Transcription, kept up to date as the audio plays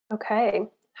Okay.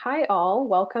 Hi, all.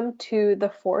 Welcome to the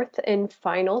fourth and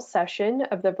final session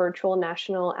of the virtual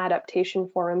National Adaptation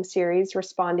Forum series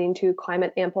responding to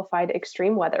climate amplified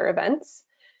extreme weather events.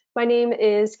 My name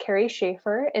is Carrie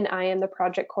Schaefer, and I am the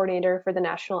project coordinator for the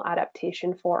National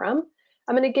Adaptation Forum.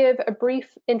 I'm going to give a brief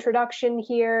introduction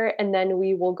here, and then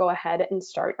we will go ahead and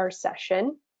start our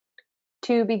session.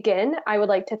 To begin, I would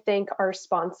like to thank our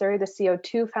sponsor, the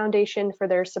CO2 Foundation, for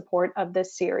their support of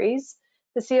this series.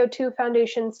 The CO2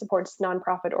 Foundation supports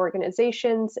nonprofit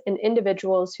organizations and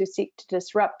individuals who seek to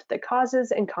disrupt the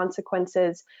causes and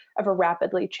consequences of a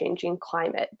rapidly changing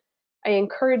climate. I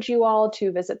encourage you all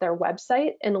to visit their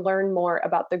website and learn more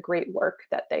about the great work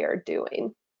that they are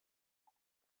doing.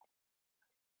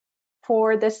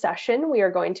 For this session, we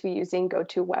are going to be using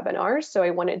GoToWebinar, so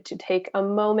I wanted to take a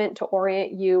moment to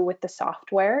orient you with the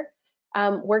software.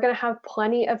 We're going to have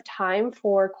plenty of time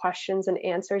for questions and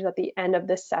answers at the end of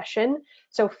this session,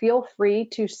 so feel free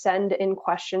to send in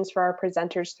questions for our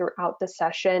presenters throughout the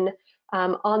session.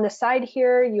 On the side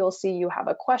here, you'll see you have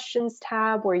a questions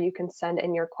tab where you can send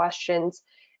in your questions.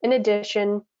 In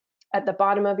addition, at the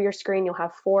bottom of your screen, you'll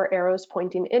have 4 arrows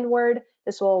pointing inward.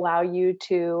 This will allow you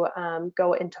to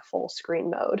go into full screen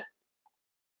mode.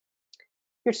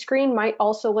 Your screen might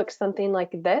also look something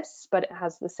like this, but it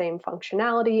has the same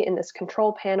functionality in this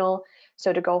control panel.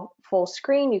 So to go full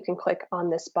screen, you can click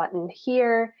on this button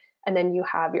here, and then you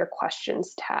have your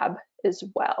questions tab as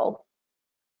well.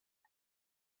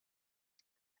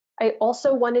 I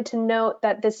also wanted to note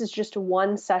that this is just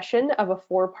one session of a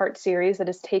 4-part series that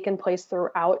has taken place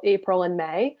throughout April and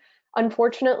May.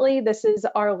 Unfortunately, this is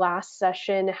our last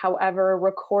session. However,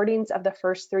 recordings of the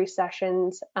first 3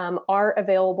 sessions are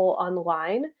available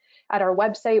online at our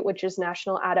website, which is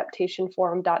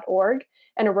nationaladaptationforum.org,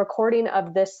 and a recording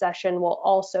of this session will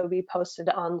also be posted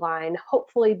online,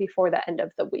 hopefully before the end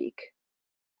of the week.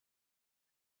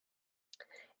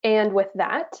 And with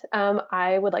that,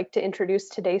 I would like to introduce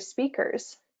today's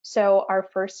speakers. So our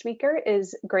first speaker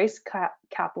is Grace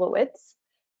Kaplowitz.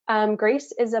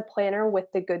 Grace is a planner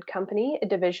with The Good Company, a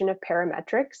division of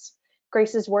Parametrix.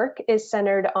 Grace's work is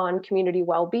centered on community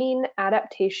well-being,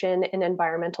 adaptation, and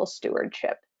environmental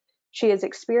stewardship. She has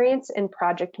experience in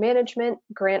project management,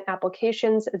 grant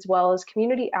applications, as well as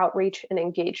community outreach and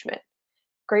engagement.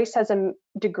 Grace has a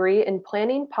degree in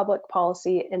planning, public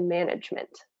policy, and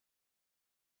management.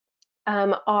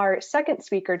 Our second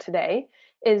speaker today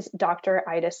is Dr.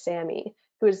 Ida Sammy,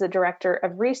 who is the Director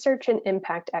of Research and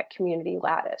Impact at Community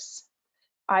Lattice.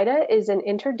 Ida is an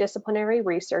interdisciplinary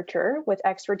researcher with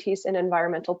expertise in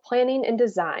environmental planning and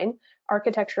design,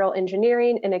 architectural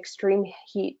engineering, and extreme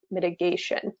heat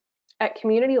mitigation. At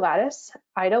Community Lattice,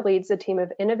 Ida leads a team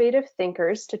of innovative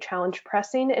thinkers to challenge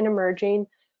pressing and emerging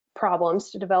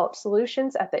problems to develop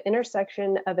solutions at the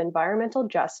intersection of environmental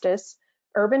justice,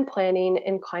 urban planning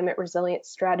and climate resilience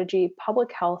strategy,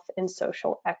 public health, and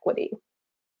social equity.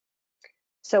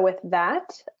 So with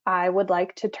that, I would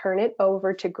like to turn it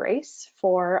over to Grace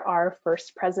for our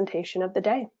first presentation of the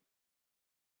day.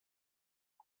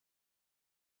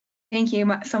 Thank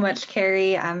you so much,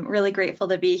 Carrie. I'm really grateful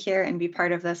to be here and be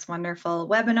part of this wonderful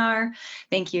webinar.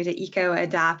 Thank you to ECO,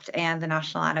 ADAPT, and the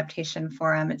National Adaptation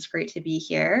Forum. It's great to be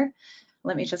here.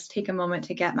 Let me just take a moment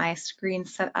to get my screen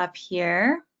set up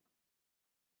here.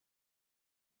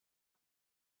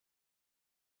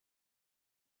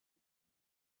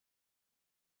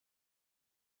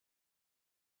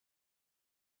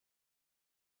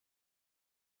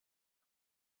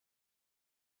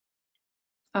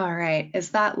 All right, is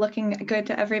that looking good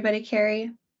to everybody,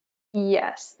 Carrie?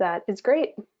 Yes, that is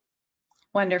great.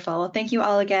 Wonderful. Well, thank you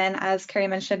all again. As Carrie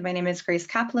mentioned, my name is Grace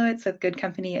Kaplowitz with Good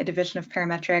Company, a division of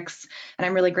Parametrix, and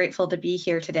I'm really grateful to be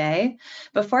here today.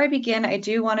 Before I begin, I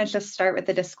do want to just start with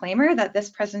the disclaimer that this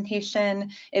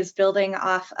presentation is building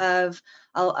off of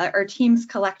our team's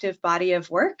collective body of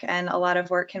work and a lot of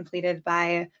work completed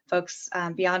by folks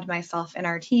beyond myself and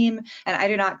our team. And I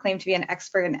do not claim to be an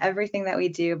expert in everything that we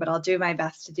do, but I'll do my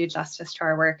best to do justice to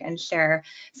our work and share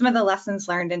some of the lessons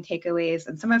learned and takeaways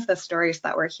and some of the stories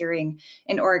that we're hearing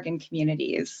in Oregon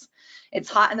communities. It's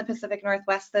hot in the Pacific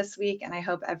Northwest this week, and I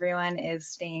hope everyone is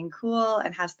staying cool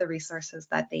and has the resources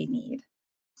that they need.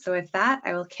 So with that,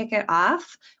 I will kick it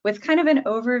off with kind of an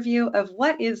overview of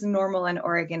what is normal in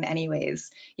Oregon anyways.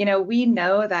 You know, we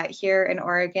know that here in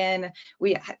Oregon,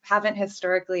 we haven't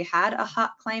historically had a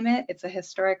hot climate. It's a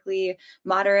historically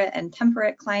moderate and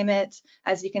temperate climate,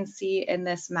 as you can see in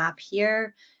this map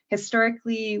here.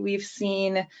 Historically, we've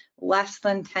seen less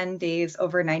than 10 days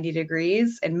over 90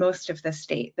 degrees in most of the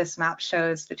state. This map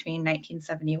shows between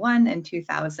 1971 and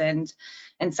 2000.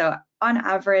 And so on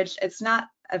average, it's not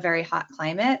a very hot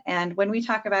climate. And when we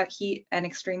talk about heat and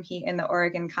extreme heat in the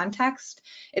Oregon context,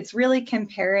 it's really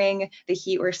comparing the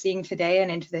heat we're seeing today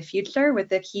and into the future with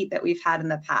the heat that we've had in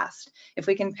the past. If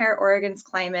we compare Oregon's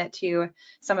climate to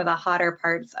some of the hotter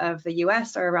parts of the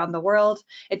US or around the world,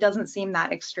 it doesn't seem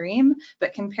that extreme,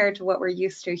 but compared to what we're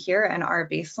used to here and our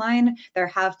baseline, there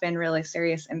have been really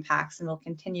serious impacts and will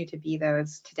continue to be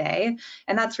those today.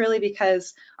 And that's really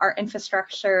because our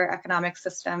infrastructure, economic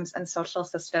systems, and social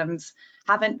systems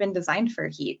haven't been designed for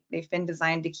heat. They've been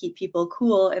designed to keep people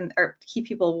cool or keep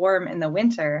people warm in the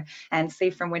winter and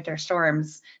safe from winter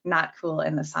storms, not cool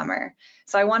in the summer.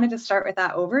 So I wanted to start with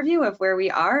that overview of where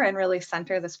we are and really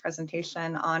center this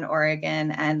presentation on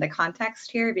Oregon and the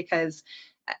context here, because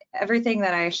everything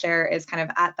that I share is kind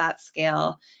of at that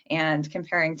scale and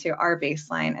comparing to our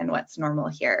baseline and what's normal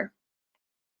here.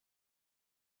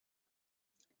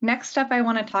 Next up, I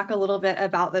want to talk a little bit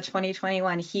about the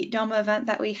 2021 heat dome event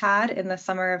that we had in the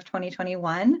summer of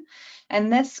 2021.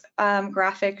 And this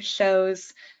graphic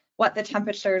shows what the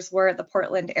temperatures were at the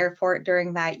Portland airport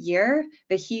during that year.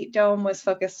 The heat dome was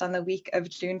focused on the week of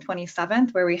June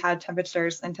 27th, where we had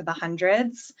temperatures into the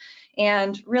hundreds.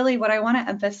 And really what I want to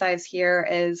emphasize here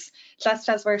is, just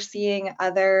as we're seeing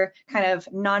other kind of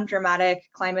non-dramatic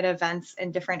climate events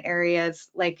in different areas,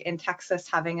 like in Texas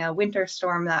having a winter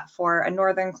storm that for a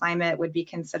northern climate would be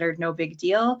considered no big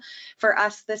deal, for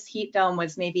us this heat dome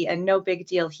was maybe a no big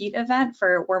deal heat event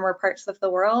for warmer parts of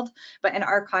the world, but in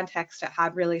our context it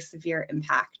had really severe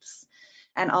impacts.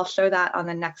 And I'll show that on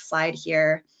the next slide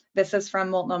here. This is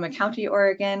from Multnomah County,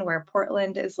 Oregon, where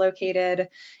Portland is located.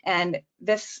 And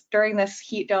during this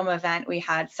heat dome event, we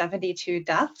had 72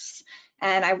 deaths.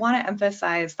 And I want to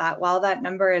emphasize that while that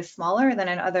number is smaller than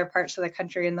in other parts of the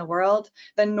country and the world,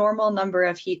 the normal number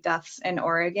of heat deaths in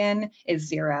Oregon is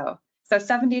 0. So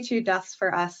 72 deaths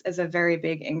for us is a very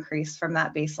big increase from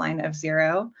that baseline of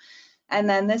 0. And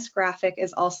then this graphic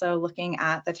is also looking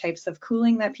at the types of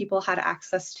cooling that people had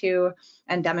access to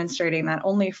and demonstrating that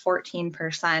only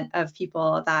 14% of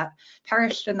people that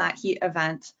perished in that heat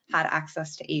event had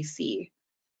access to AC.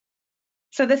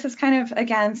 So this is kind of,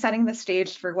 again, setting the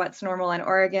stage for what's normal in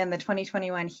Oregon, the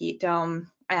 2021 heat dome,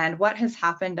 and what has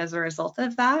happened as a result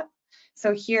of that.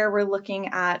 So here we're looking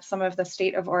at some of the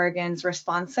state of Oregon's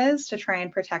responses to try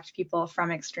and protect people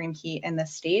from extreme heat in the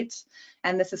state.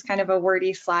 And this is kind of a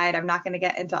wordy slide. I'm not going to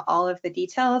get into all of the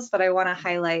details, but I want to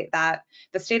highlight that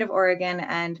the state of Oregon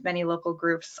and many local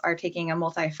groups are taking a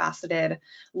multifaceted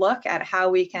look at how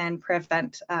we can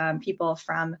prevent people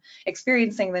from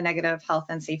experiencing the negative health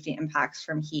and safety impacts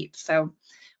from heat. So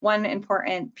one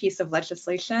important piece of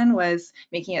legislation was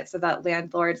making it so that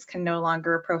landlords can no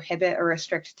longer prohibit or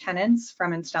restrict tenants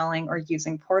from installing or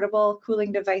using portable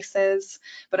cooling devices.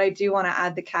 But I do want to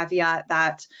add the caveat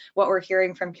that what we're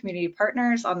hearing from community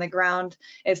partners on the ground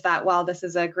is that while this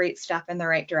is a great step in the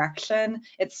right direction,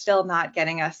 it's still not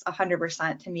getting us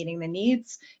 100% to meeting the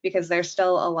needs, because there's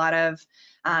still a lot of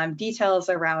details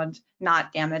around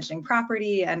not damaging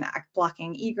property and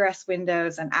blocking egress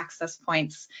windows and access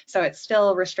points. So it's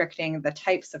still restricting the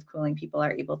types of cooling people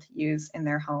are able to use in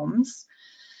their homes.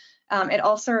 It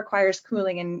also requires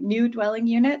cooling in new dwelling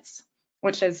units,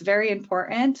 which is very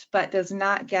important, but does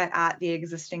not get at the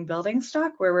existing building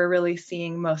stock where we're really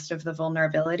seeing most of the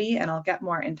vulnerability. And I'll get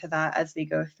more into that as we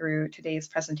go through today's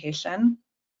presentation.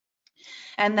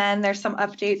 And then there's some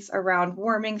updates around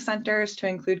warming centers to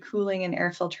include cooling and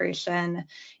air filtration,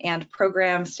 and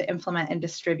programs to implement and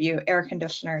distribute air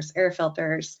conditioners, air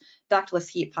filters, ductless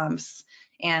heat pumps,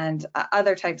 and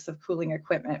other types of cooling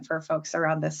equipment for folks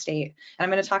around the state. And I'm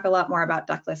going to talk a lot more about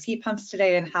ductless heat pumps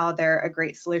today and how they're a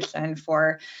great solution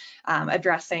for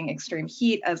addressing extreme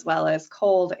heat as well as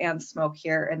cold and smoke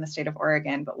here in the state of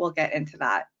Oregon, but we'll get into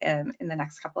that in the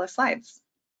next couple of slides.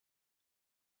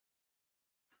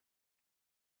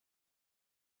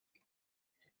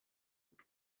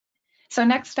 So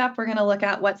next up, we're going to look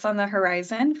at what's on the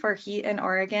horizon for heat in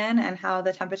Oregon and how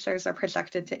the temperatures are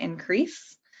projected to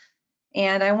increase.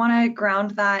 And I want to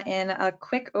ground that in a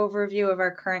quick overview of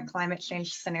our current climate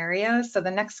change scenarios. So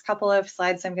the next couple of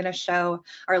slides I'm going to show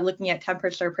are looking at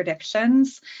temperature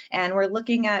predictions. And we're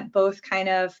looking at both kind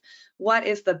of what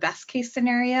is the best case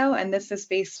scenario, and this is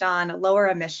based on lower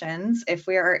emissions. If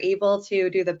we are able to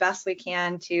do the best we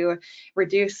can to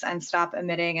reduce and stop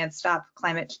emitting and stop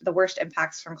the worst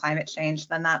impacts from climate change,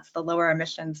 then that's the lower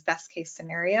emissions best case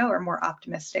scenario or more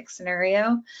optimistic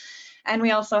scenario. And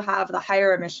we also have the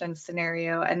higher emissions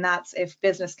scenario, and that's if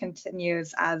business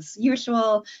continues as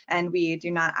usual and we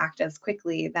do not act as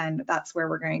quickly, then that's where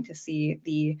we're going to see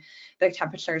the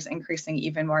temperatures increasing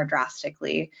even more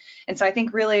drastically. And so I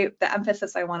think really the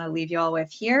emphasis I want to leave you all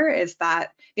with here is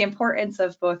that the importance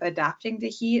of both adapting to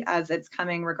heat as it's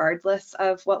coming regardless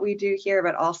of what we do here,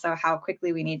 but also how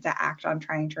quickly we need to act on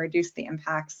trying to reduce the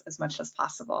impacts as much as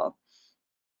possible.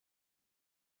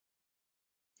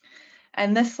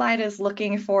 And this slide is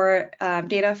looking for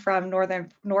data from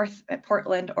North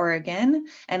Portland, Oregon,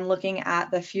 and looking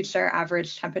at the future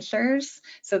average temperatures.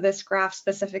 So this graph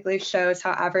specifically shows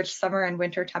how average summer and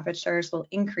winter temperatures will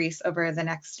increase over the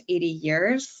next 80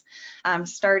 years.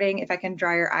 Starting, if I can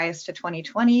draw your eyes to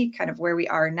 2020, kind of where we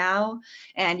are now,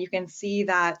 and you can see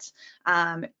that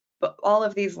but all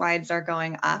of these lines are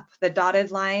going up. The dotted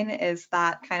line is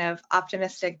that kind of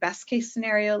optimistic best case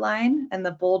scenario line, and the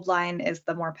bold line is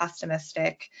the more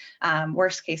pessimistic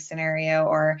worst case scenario,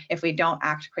 or if we don't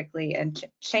act quickly and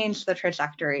change the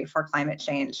trajectory for climate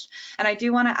change. And I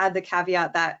do want to add the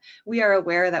caveat that we are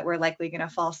aware that we're likely going to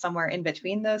fall somewhere in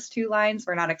between those two lines.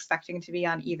 We're not expecting to be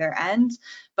on either end,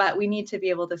 but we need to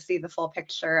be able to see the full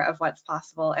picture of what's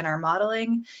possible in our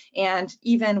modeling. And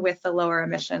even with the lower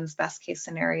emissions best case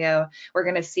scenario, we're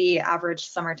going to see average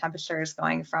summer temperatures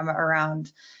going from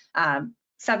around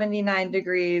 79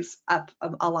 degrees up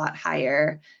a lot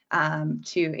higher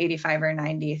to 85 or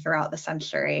 90 throughout the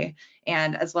century,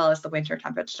 and as well as the winter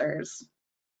temperatures.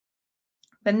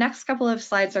 The next couple of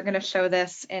slides are going to show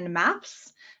this in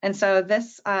maps. And so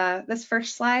this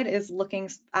first slide is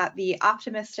looking at the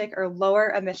optimistic or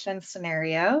lower emissions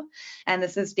scenario. And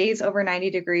this is days over 90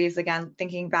 degrees, again,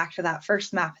 thinking back to that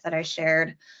first map that I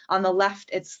shared. On the left,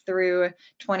 it's through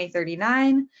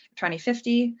 2039,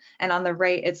 2050, and on the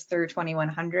right, it's through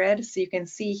 2100. So you can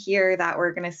see here that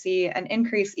we're going to see an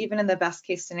increase even in the best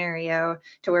case scenario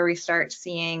to where we start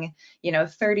seeing,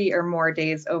 30 or more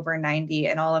days over 90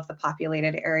 in all of the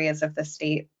populated areas of the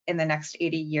state in the next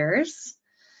 80 years.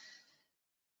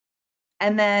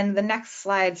 And then the next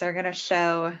slides are going to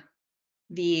show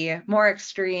the more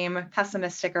extreme,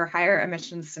 pessimistic or higher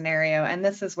emissions scenario. And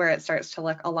this is where it starts to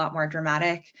look a lot more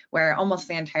dramatic, where almost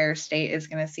the entire state is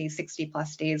going to see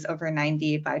 60+ days over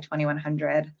 90 by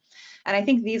 2100. And I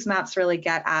think these maps really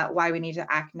get at why we need to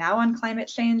act now on climate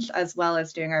change, as well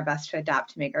as doing our best to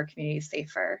adapt to make our communities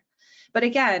safer. But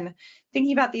again,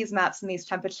 thinking about these maps and these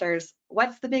temperatures,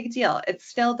 what's the big deal? It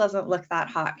still doesn't look that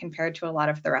hot compared to a lot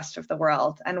of the rest of the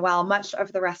world. And while much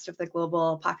of the rest of the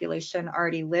global population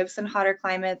already lives in hotter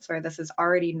climates where this is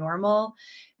already normal,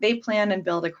 they plan and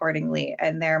build accordingly,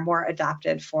 and they're more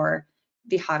adapted for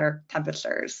the hotter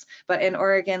temperatures. But in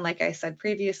Oregon, like I said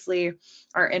previously,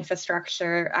 our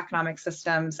infrastructure, economic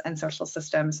systems, and social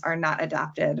systems are not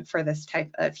adapted for this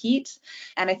type of heat.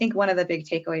 And I think one of the big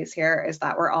takeaways here is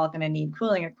that we're all going to need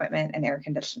cooling equipment and air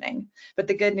conditioning. But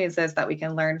the good news is that we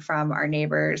can learn from our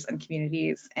neighbors and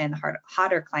communities in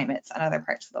hotter climates in other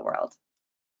parts of the world.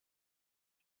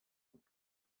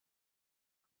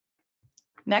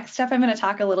 Next up, I'm going to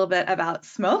talk a little bit about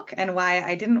smoke and why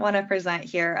I didn't want to present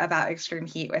here about extreme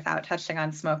heat without touching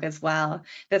on smoke as well.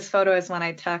 This photo is one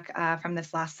I took from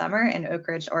this last summer in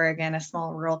Oakridge, Oregon, a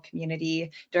small rural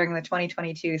community during the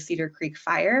 2022 Cedar Creek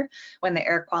fire, when the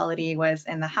air quality was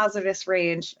in the hazardous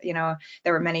range. There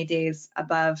were many days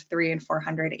above 300 and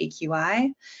 400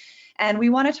 AQI. And we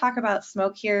want to talk about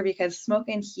smoke here because smoke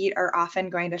and heat are often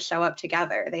going to show up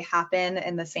together. They happen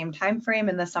in the same time frame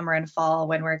in the summer and fall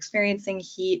when we're experiencing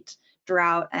heat,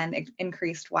 drought, and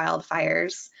increased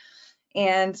wildfires.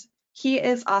 And heat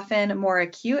is often more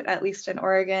acute, at least in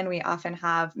Oregon. We often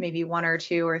have maybe 1 or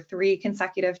 2 or 3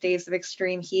 consecutive days of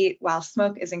extreme heat, while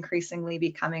smoke is increasingly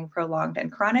becoming prolonged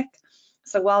and chronic.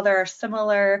 So while there are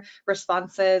similar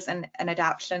responses and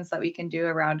adaptations that we can do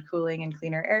around cooling and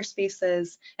cleaner air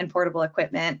spaces and portable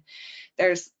equipment,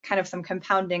 there's kind of some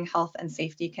compounding health and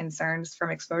safety concerns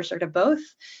from exposure to both.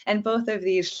 And both of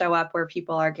these show up where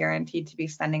people are guaranteed to be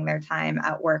spending their time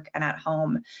at work and at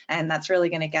home. And that's really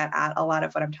going to get at a lot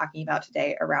of what I'm talking about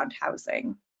today around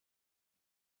housing.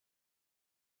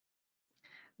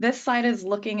 This slide is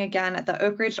looking again at the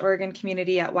Oakridge, Oregon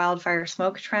community at wildfire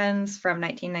smoke trends from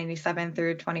 1997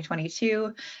 through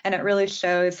 2022, and it really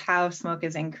shows how smoke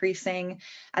is increasing.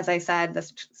 As I said, the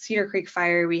Cedar Creek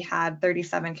fire, we had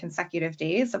 37 consecutive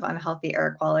days of unhealthy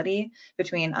air quality,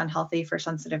 between unhealthy for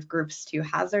sensitive groups to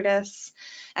hazardous.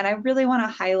 And I really want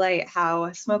to highlight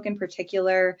how smoke in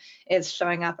particular is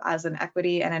showing up as an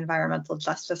equity and environmental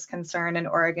justice concern in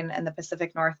Oregon and the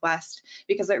Pacific Northwest,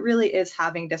 because it really is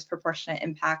having disproportionate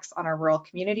impact impacts on our rural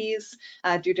communities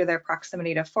due to their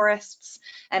proximity to forests.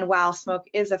 And while smoke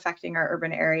is affecting our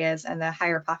urban areas and the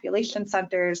higher population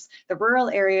centers, the rural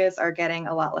areas are getting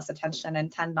a lot less attention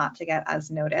and tend not to get as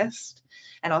noticed.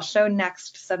 And I'll show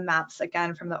next some maps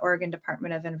again from the Oregon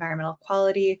Department of Environmental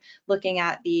Quality, looking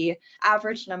at the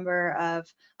average number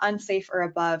of unsafe or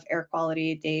above air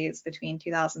quality days between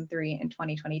 2003 and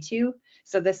 2022.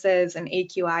 So this is an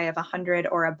AQI of 100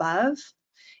 or above.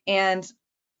 And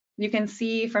you can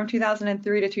see from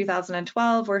 2003 to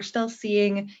 2012, we're still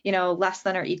seeing, less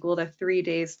than or equal to 3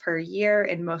 days per year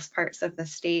in most parts of the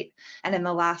state. And in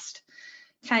the last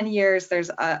 10 years, there's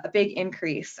a big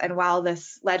increase. And while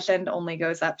this legend only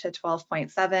goes up to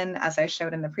 12.7, as I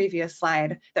showed in the previous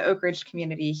slide, the Oakridge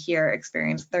community here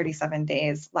experienced 37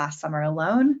 days last summer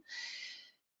alone.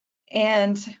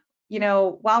 And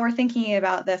while we're thinking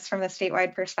about this from the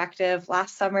statewide perspective,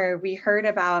 last summer we heard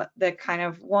about the kind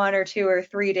of 1 or 2 or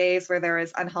 3 days where there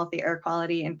was unhealthy air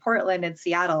quality in Portland and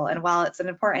Seattle. And while it's an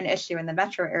important issue in the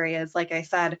metro areas, like I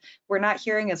said, we're not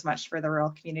hearing as much for the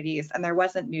rural communities, and there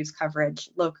wasn't news coverage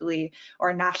locally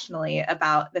or nationally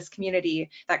about this community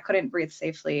that couldn't breathe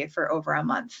safely for over a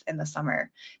month in the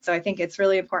summer. So I think it's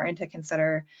really important to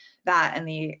consider that and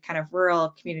the kind of rural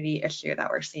community issue that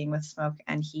we're seeing with smoke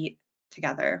and heat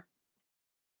together.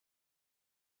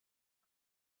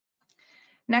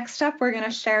 Next up, we're going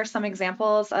to share some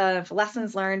examples of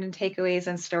lessons learned and takeaways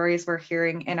and stories we're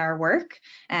hearing in our work.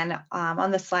 And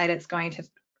on the slide,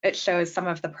 it shows some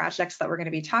of the projects that we're going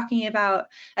to be talking about,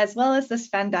 as well as this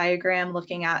Venn diagram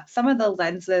looking at some of the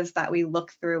lenses that we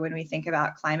look through when we think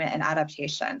about climate and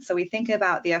adaptation. So we think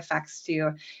about the effects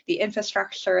to the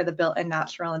infrastructure, the built and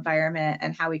natural environment,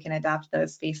 and how we can adapt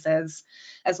those spaces,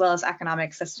 as well as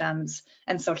economic systems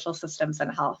and social systems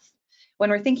and health. When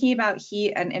we're thinking about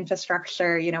heat and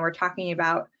infrastructure, we're talking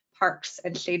about parks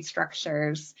and shade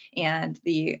structures and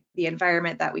the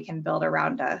environment that we can build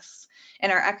around us.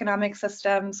 In our economic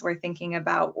systems, we're thinking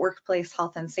about workplace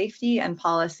health and safety and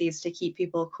policies to keep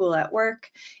people cool at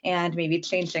work, and maybe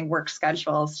changing work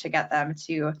schedules to get them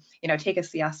to, take a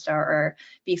siesta or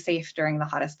be safe during the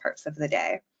hottest parts of the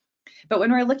day. But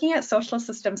when we're looking at social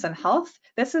systems and health,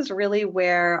 this is really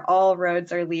where all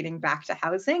roads are leading back to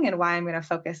housing, and why I'm going to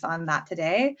focus on that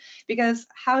today, because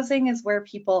housing is where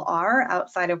people are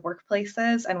outside of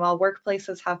workplaces. And while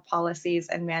workplaces have policies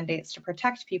and mandates to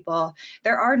protect people,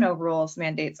 there are no rules,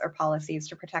 mandates, or policies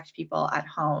to protect people at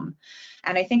home.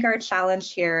 And I think our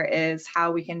challenge here is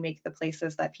how we can make the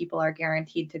places that people are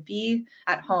guaranteed to be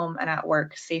at home and at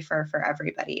work safer for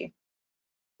everybody.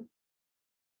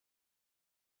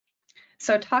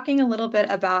 So talking a little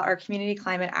bit about our community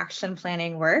climate action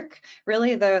planning work,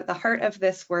 really the heart of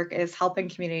this work is helping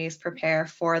communities prepare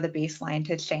for the baseline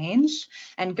to change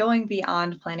and going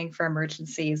beyond planning for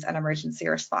emergencies and emergency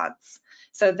response.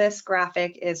 So this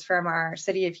graphic is from our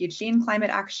City of Eugene Climate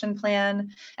Action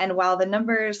Plan. And while the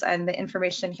numbers and the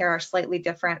information here are slightly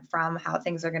different from how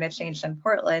things are going to change in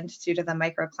Portland due to the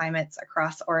microclimates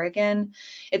across Oregon,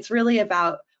 it's really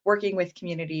about working with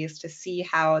communities to see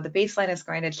how the baseline is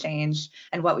going to change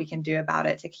and what we can do about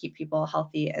it to keep people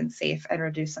healthy and safe and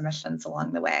reduce emissions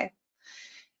along the way.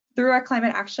 Through our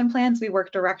climate action plans, we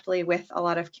work directly with a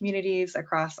lot of communities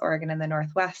across Oregon and the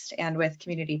Northwest and with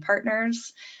community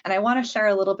partners. And I want to share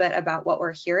a little bit about what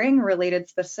we're hearing related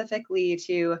specifically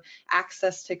to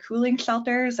access to cooling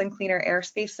shelters and cleaner air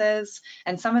spaces,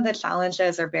 and some of the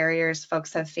challenges or barriers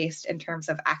folks have faced in terms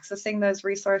of accessing those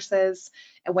resources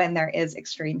when there is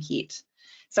extreme heat.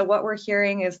 So what we're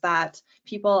hearing is that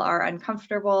people are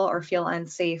uncomfortable or feel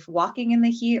unsafe walking in the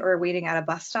heat or waiting at a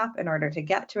bus stop in order to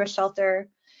get to a shelter.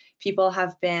 People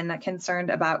have been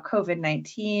concerned about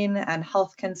COVID-19 and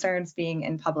health concerns being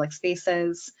in public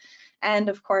spaces. And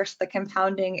of course, the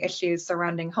compounding issues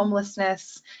surrounding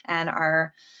homelessness and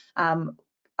our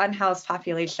unhoused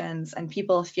populations and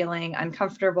people feeling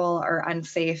uncomfortable or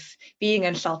unsafe being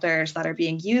in shelters that are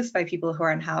being used by people who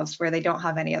are unhoused where they don't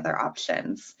have any other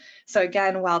options. So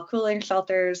again, while cooling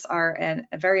shelters are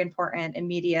a very important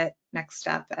immediate next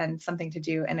step and something to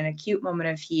do in an acute moment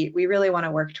of heat, we really want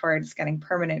to work towards getting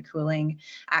permanent cooling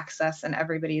access in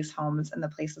everybody's homes and the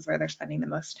places where they're spending the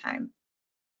most time.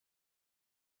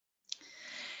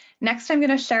 Next, I'm going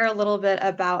to share a little bit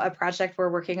about a project we're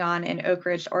working on in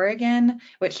Oakridge, Oregon,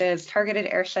 which is targeted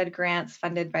airshed grants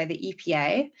funded by the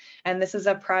EPA. And this is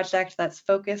a project that's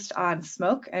focused on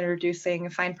smoke and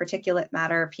reducing fine particulate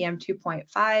matter,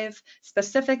 PM2.5,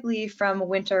 specifically from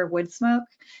winter wood smoke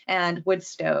and wood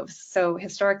stoves. So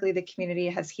historically, the community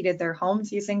has heated their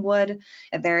homes using wood,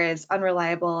 and there is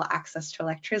unreliable access to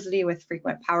electricity with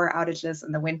frequent power outages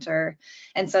in the winter.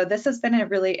 And so this has been a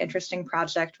really interesting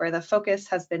project where the focus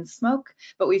has been smoke,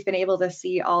 but we've been able to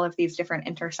see all of these different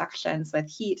intersections with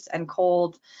heat and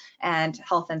cold and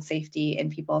health and safety in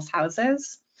people's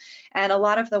houses. And a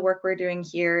lot of the work we're doing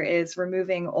here is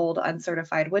removing old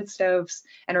uncertified wood stoves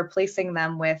and replacing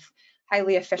them with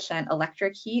highly efficient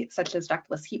electric heat, such as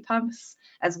ductless heat pumps,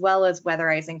 as well as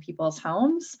weatherizing people's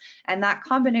homes. And that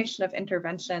combination of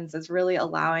interventions is really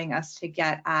allowing us to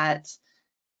get at,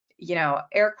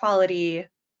 air quality,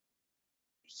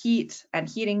 heat and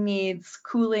heating needs,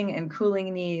 cooling and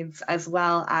cooling needs, as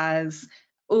well as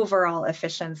overall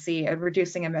efficiency and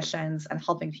reducing emissions and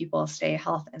helping people stay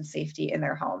health and safety in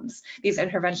their homes. These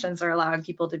interventions are allowing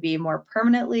people to be more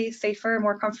permanently safer,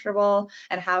 more comfortable,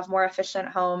 and have more efficient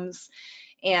homes.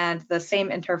 And the same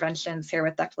interventions here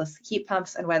with ductless heat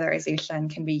pumps and weatherization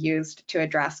can be used to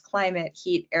address climate,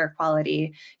 heat, air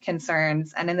quality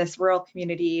concerns. And in this rural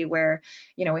community where,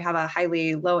 we have a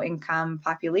highly low income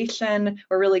population,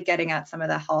 we're really getting at some of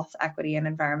the health, equity, and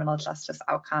environmental justice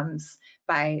outcomes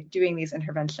by doing these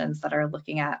interventions that are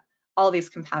looking at all these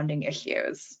compounding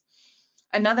issues.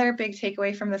 Another big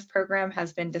takeaway from this program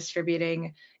has been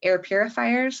distributing air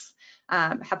purifiers,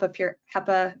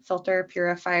 HEPA filter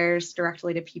purifiers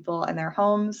directly to people in their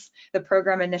homes. The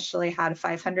program initially had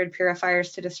 500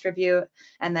 purifiers to distribute,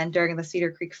 and then during the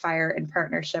Cedar Creek fire in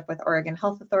partnership with Oregon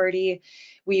Health Authority,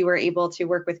 we were able to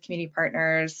work with community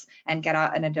partners and get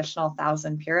out an additional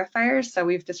 1,000 purifiers. So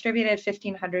we've distributed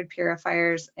 1,500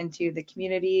 purifiers into the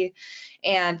community,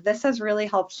 and this has really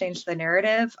helped change the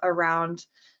narrative around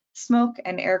smoke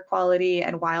and air quality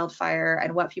and wildfire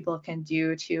and what people can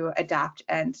do to adapt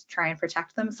and try and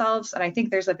protect themselves. And I think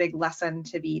there's a big lesson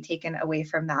to be taken away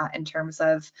from that in terms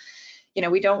of,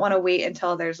 we don't want to wait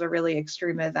until there's a really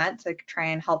extreme event to try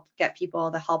and help get people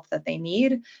the help that they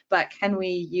need, but can we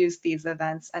use these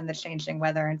events and the changing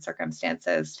weather and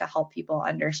circumstances to help people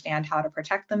understand how to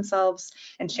protect themselves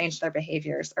and change their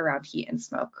behaviors around heat and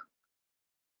smoke?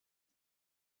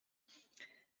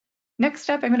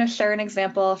 Next up, I'm going to share an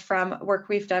example from work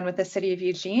we've done with the City of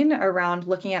Eugene around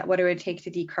looking at what it would take to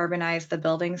decarbonize the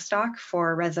building stock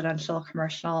for residential,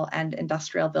 commercial, and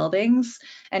industrial buildings.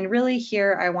 And really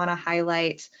here, I want to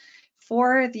highlight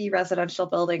for the residential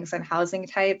buildings and housing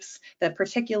types, the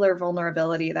particular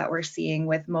vulnerability that we're seeing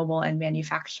with mobile and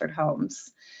manufactured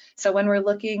homes. So when we're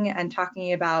looking and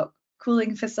talking about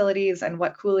cooling facilities and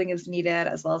what cooling is needed,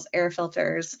 as well as air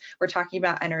filters, we're talking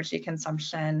about energy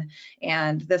consumption.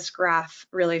 And this graph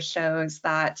really shows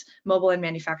that mobile and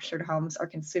manufactured homes are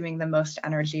consuming the most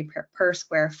energy per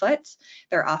square foot.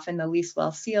 They're often the least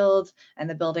well sealed, and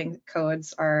the building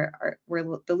codes were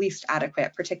the least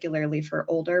adequate, particularly for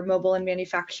older mobile and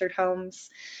manufactured homes.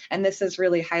 And this is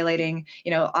really highlighting,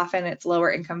 often it's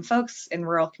lower income folks in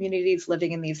rural communities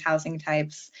living in these housing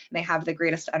types, and they have the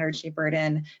greatest energy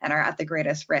burden and are at the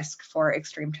greatest risk for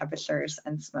extreme temperatures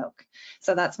and smoke.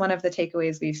 So that's one of the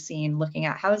takeaways we've seen looking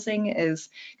at housing is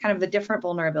kind of the different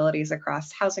vulnerabilities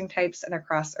across housing types and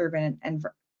across urban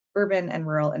and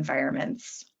rural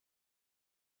environments.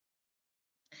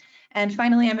 And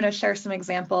finally, I'm going to share some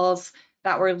examples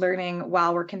that we're learning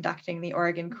while we're conducting the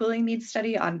Oregon Cooling Needs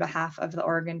Study on behalf of the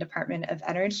Oregon Department of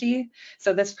Energy.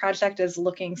 So this project is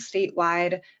looking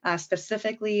statewide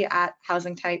specifically at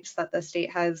housing types that the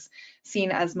state has seen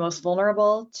as most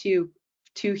vulnerable to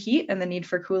heat and the need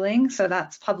for cooling. So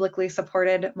that's publicly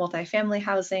supported multifamily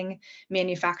housing,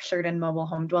 manufactured and mobile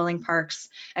home dwelling parks,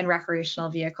 and recreational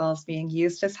vehicles being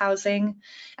used as housing.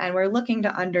 And we're looking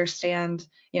to understand,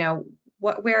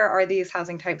 where are these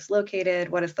housing types located?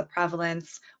 What is the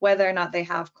prevalence? Whether or not they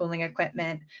have cooling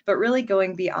equipment, but really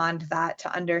going beyond that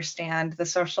to understand the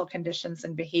social conditions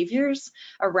and behaviors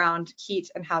around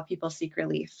heat and how people seek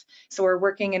relief. So we're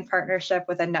working in partnership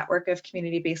with a network of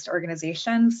community-based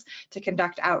organizations to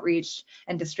conduct outreach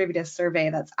and distribute a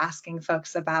survey that's asking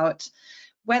folks about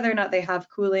whether or not they have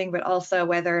cooling, but also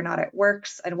whether or not it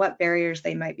works and what barriers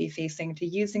they might be facing to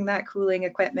using that cooling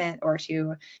equipment or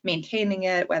to maintaining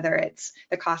it, whether it's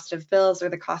the cost of bills or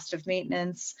the cost of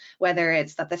maintenance, whether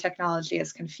it's that the technology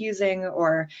is confusing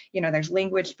or, there's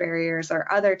language barriers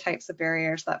or other types of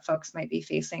barriers that folks might be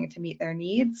facing to meet their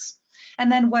needs.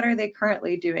 And then what are they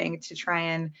currently doing to try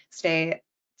and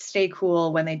stay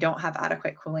cool when they don't have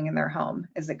adequate cooling in their home?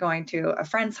 Is it going to a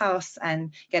friend's house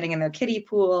and getting in their kiddie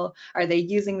pool? Are they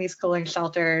using these cooling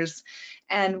shelters?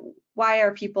 And why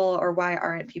aren't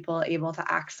people able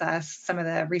to access some of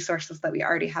the resources that we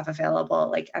already have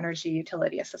available, like energy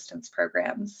utility assistance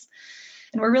programs?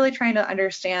 And we're really trying to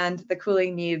understand the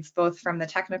cooling needs both from the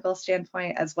technical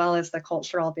standpoint as well as the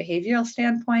cultural behavioral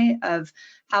standpoint of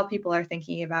how people are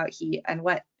thinking about heat and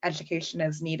what education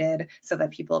is needed so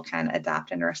that people can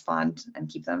adapt and respond and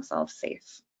keep themselves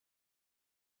safe.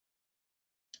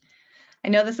 I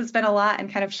know this has been a lot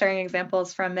and kind of sharing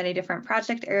examples from many different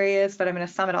project areas, but I'm going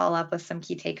to sum it all up with some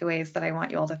key takeaways that I want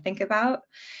you all to think about.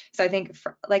 So I think,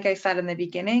 like I said in the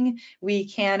beginning, we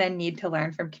can and need to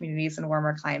learn from communities in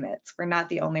warmer climates. We're not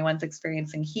the only ones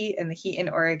experiencing heat, and the heat in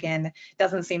Oregon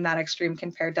doesn't seem that extreme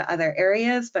compared to other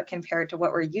areas, but compared to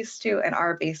what we're used to and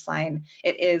our baseline,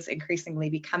 it is increasingly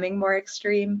becoming more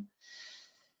extreme.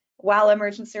 While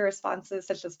emergency responses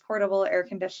such as portable air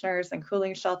conditioners and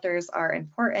cooling shelters are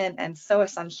important and so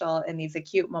essential in these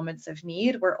acute moments of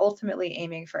need, we're ultimately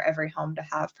aiming for every home to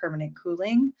have permanent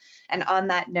cooling. And on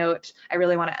that note, I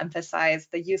really want to emphasize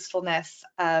the usefulness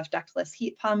of ductless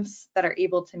heat pumps that are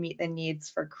able to meet the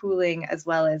needs for cooling as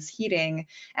well as heating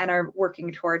and are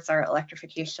working towards our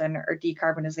electrification or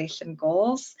decarbonization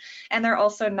goals. And they're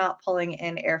also not pulling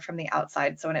in air from the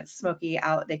outside. So when it's smoky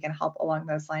out, they can help along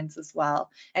those lines as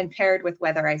well. And paired with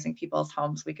weatherizing people's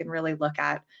homes, we can really look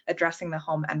at addressing the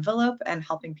home envelope and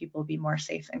helping people be more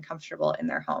safe and comfortable in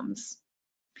their homes.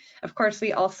 Of course,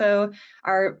 we also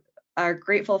are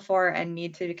grateful for and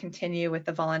need to continue with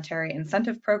the voluntary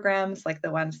incentive programs like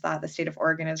the ones that the state of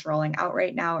Oregon is rolling out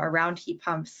right now around heat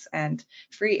pumps and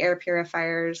free air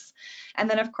purifiers. And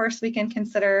then of course we can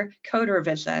consider code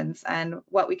revisions and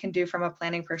what we can do from a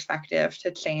planning perspective to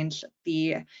change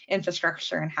the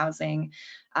infrastructure and housing.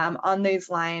 On these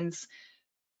lines,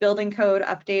 building code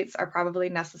updates are probably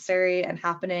necessary and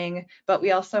happening, but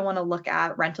we also want to look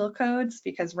at rental codes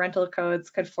because rental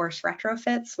codes could force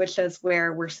retrofits, which is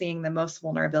where we're seeing the most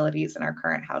vulnerabilities in our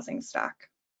current housing stock.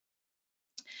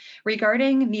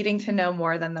 Regarding needing to know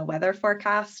more than the weather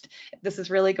forecast, this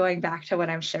is really going back to what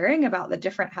I'm sharing about the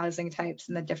different housing types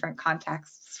and the different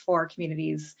contexts for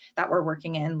communities that we're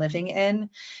working in, living in.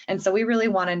 And so we really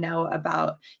want to know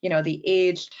about, the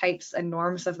age, types, and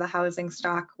norms of the housing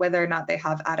stock, whether or not they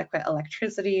have adequate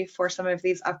electricity for some of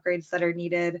these upgrades that are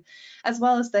needed, as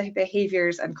well as the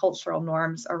behaviors and cultural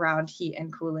norms around heat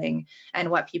and cooling and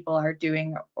what people are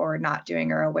doing or not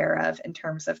doing or aware of in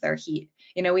terms of their heat.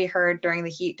 We heard during the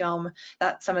heat dome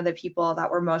that some of the people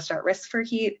that were most at risk for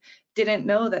heat didn't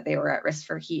know that they were at risk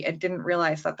for heat and didn't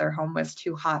realize that their home was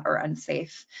too hot or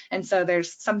unsafe. And so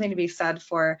there's something to be said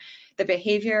for the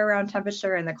behavior around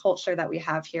temperature and the culture that we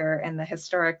have here in the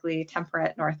historically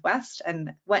temperate Northwest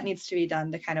and what needs to be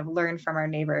done to kind of learn from our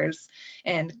neighbors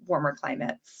in warmer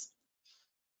climates.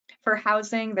 For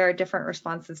housing, there are different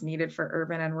responses needed for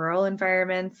urban and rural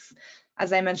environments.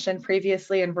 As I mentioned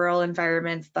previously, in rural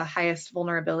environments, the highest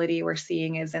vulnerability we're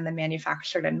seeing is in the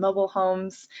manufactured and mobile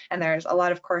homes, and there's a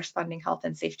lot of corresponding health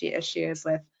and safety issues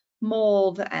with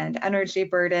mold and energy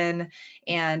burden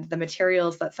and the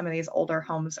materials that some of these older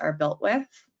homes are built with.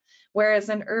 Whereas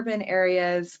in urban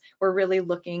areas, we're really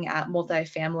looking at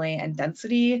multifamily and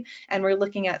density, and we're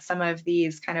looking at some of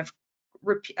these kind of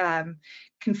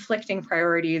conflicting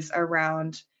priorities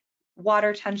around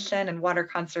water tension and water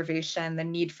conservation, the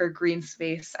need for green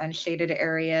space and shaded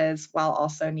areas while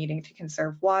also needing to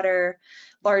conserve water,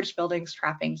 large buildings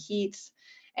trapping heat,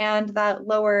 and that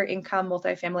lower income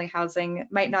multifamily housing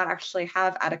might not actually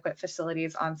have adequate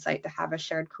facilities on site to have a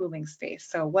shared cooling space.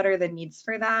 So what are the needs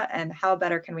for that, and how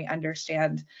better can we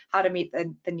understand how to meet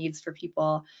the needs for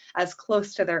people as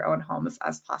close to their own homes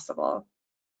as possible?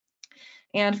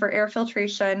 And for air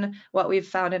filtration, what we've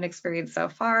found and experienced so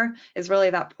far is really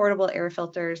that portable air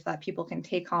filters that people can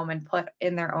take home and put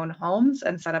in their own homes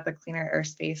and set up a cleaner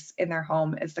airspace in their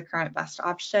home is the current best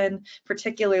option,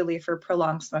 particularly for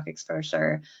prolonged smoke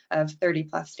exposure of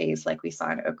 30+ days like we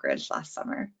saw in Oakridge last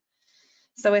summer.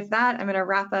 So with that, I'm going to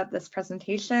wrap up this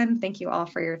presentation. Thank you all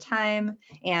for your time,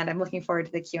 and I'm looking forward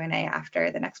to the Q&A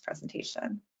after the next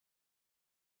presentation.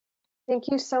 Thank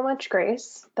you so much,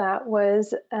 Grace. That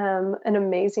was an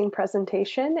amazing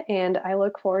presentation, and I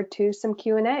look forward to some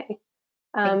Q&A.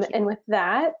 And with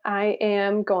that, I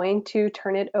am going to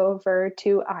turn it over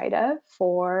to Ida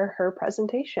for her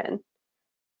presentation.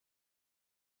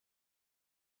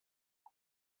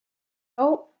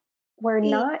 Oh, we're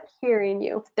not hearing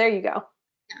you. There you go.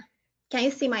 Can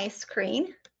you see my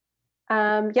screen?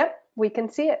 Yep, we can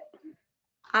see it.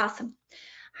 Awesome.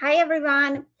 Hi,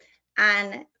 everyone,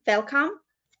 and welcome.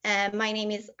 My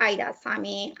name is Ida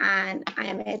Sami, and I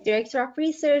am a Director of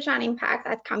Research and Impact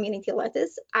at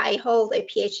Communitylitis. I hold a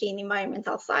PhD in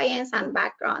Environmental Science and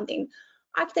background in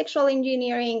Architectural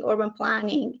Engineering, Urban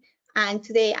Planning, and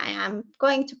today I am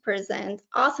going to present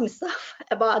awesome stuff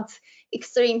about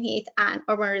extreme heat and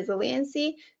urban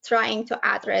resiliency, trying to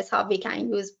address how we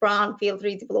can use brownfield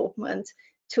redevelopment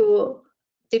to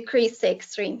decrease the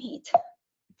extreme heat.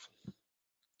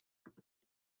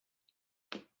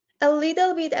 A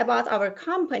little bit about our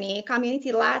company.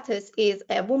 Communitylitis is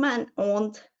a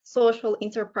woman-owned social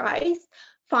enterprise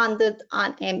founded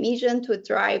on a mission to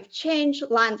drive change,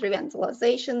 land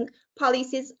revitalization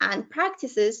policies and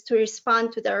practices to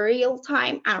respond to the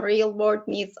real-time and real-world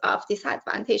needs of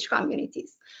disadvantaged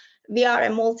communities. We are a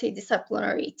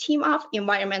multidisciplinary team of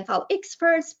environmental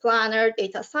experts, planner,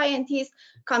 data scientists,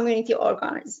 community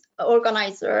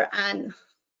organizer, and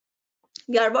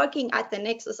we are working at the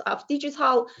nexus of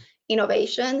digital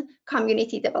innovation,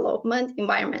 community development,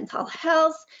 environmental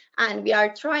health, and we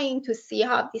are trying to see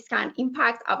how this can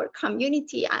impact our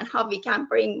community and how we can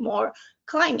bring more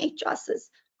climate justice.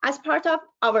 As part of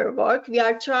our work, we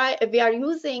are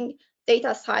using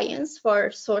data science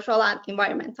for social and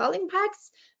environmental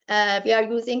impacts. We are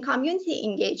using community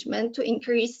engagement to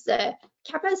increase the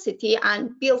capacity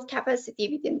and build capacity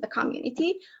within the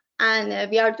community. And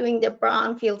we are doing the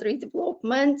brownfield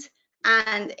redevelopment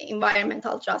and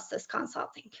environmental justice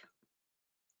consulting.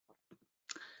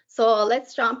 So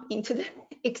let's jump into the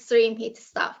extreme heat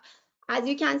stuff. As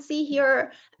you can see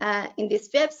here in this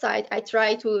website, I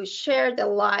try to share the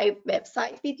live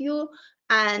website with you.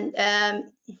 And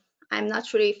I'm not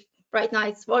sure if right now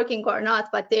it's working or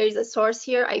not, but there is a source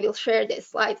here. I will share the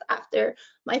slides after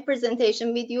my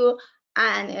presentation with you.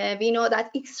 And we know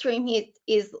that extreme heat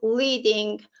is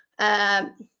leading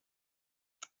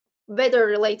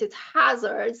weather-related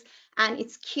hazards, and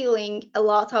it's killing a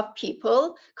lot of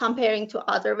people comparing to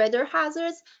other weather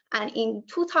hazards. And in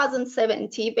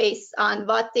 2070, based on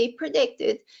what they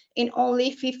predicted, in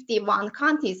only 51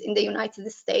 counties in the United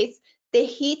States, the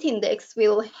heat index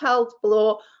will help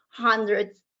below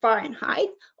 100 Fahrenheit,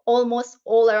 almost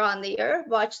all around the year.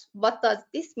 What does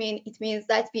this mean? It means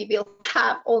that we will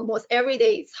have almost every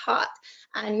day it's hot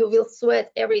and you will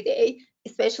sweat every day,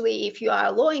 especially if you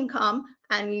are low income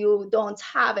and you don't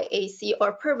have an AC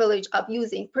or privilege of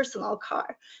using personal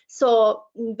car. So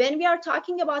when we are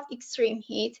talking about extreme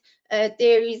heat,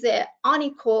 there is an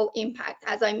unequal impact.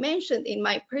 As I mentioned in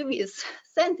my previous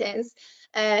sentence,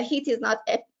 heat is not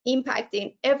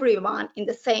impacting everyone in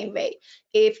the same way.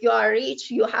 If you are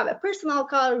rich, you have a personal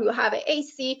car, you have an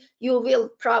AC, you will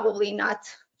probably not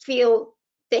feel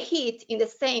the heat in the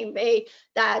same way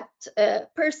that a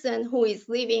person who is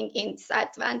living in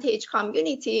disadvantaged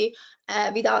community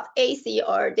without AC,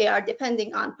 or they are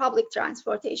depending on public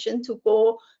transportation to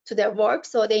go to their work,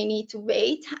 so they need to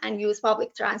wait and use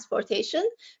public transportation.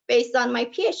 Based on my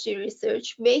PhD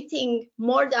research, waiting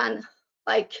more than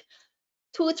like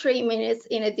 2-3 minutes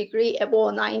in a degree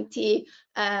above 90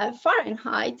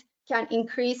 Fahrenheit can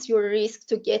increase your risk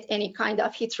to get any kind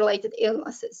of heat-related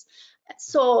illnesses.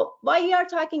 So why we are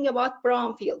talking about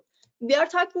brownfield? We are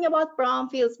talking about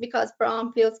brownfields because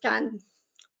brownfields can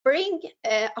bring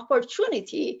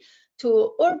opportunity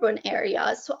to urban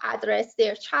areas to address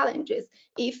their challenges.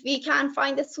 If we can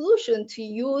find a solution to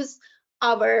use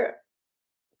our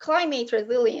climate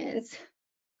resilience,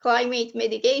 climate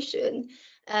mitigation,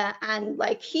 and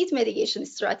like heat mitigation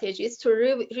strategies to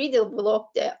redevelop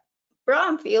the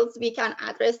brownfields, we can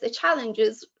address the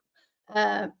challenges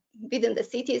within the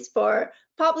cities for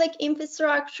public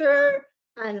infrastructure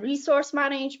and resource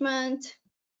management.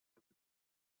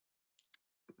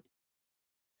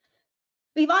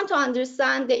 We want to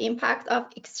understand the impact of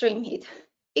extreme heat.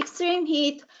 Extreme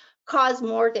heat causes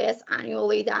more deaths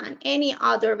annually than any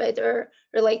other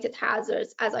weather-related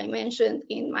hazards, as I mentioned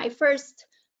in my first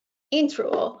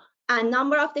intro. And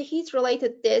number of the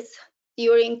heat-related deaths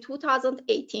during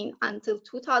 2018 until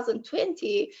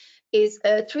 2020 is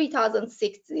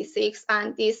 3,066,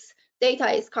 and this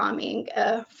data is coming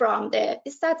from the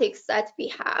statistics that we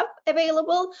have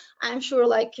available. I'm sure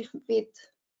like with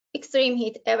extreme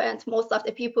heat event, most of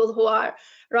the people who are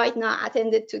right now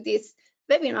attended to this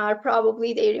webinar,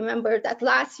 probably they remember that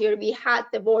last year we had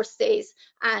the worst days,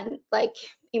 and like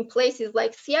in places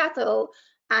like Seattle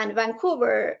and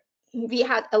Vancouver, we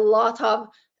had a lot of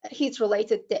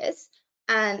heat-related deaths.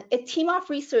 And a team of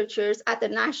researchers at the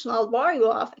National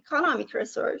Bureau of Economic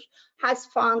Research has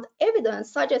found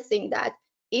evidence suggesting that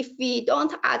if we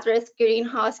don't address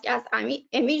greenhouse gas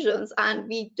emissions and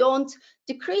we don't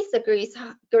decrease the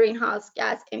greenhouse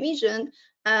gas emission,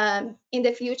 in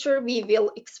the future we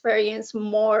will experience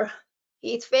more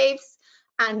heat waves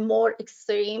and more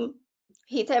extreme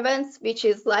heat events, which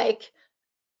is like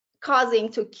causing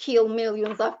to kill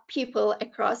millions of people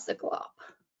across the globe.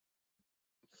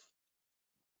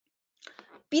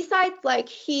 Besides like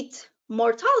heat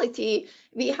mortality,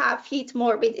 we have heat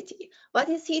morbidity. What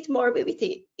is heat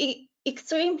morbidity?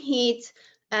 Extreme heat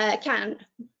can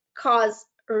cause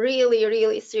really,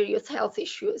 really serious health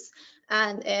issues.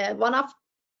 And one of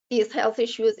these health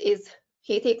issues is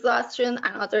heat exhaustion.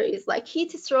 Another is like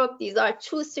heat stroke. These are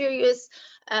two serious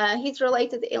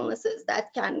heat-related illnesses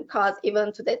that can cause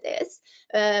even to the death.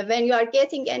 When you are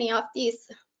getting any of these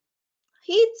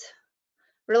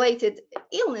heat-related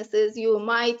illnesses, you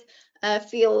might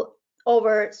feel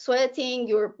over sweating,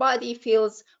 your body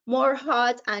feels more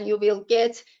hot, and you will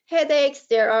get headaches.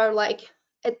 There are like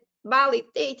valid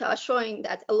data showing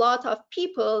that a lot of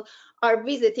people are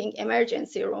visiting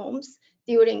emergency rooms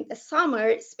during the summer,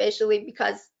 especially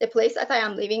because the place that I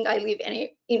am living, I live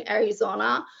in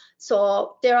Arizona.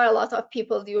 So there are a lot of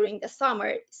people during the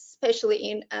summer, especially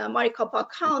in Maricopa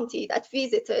County, that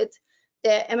visited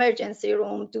the emergency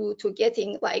room due to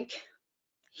getting like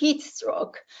heat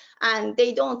stroke, and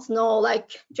they don't know,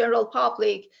 like general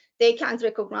public, they can't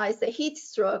recognize the heat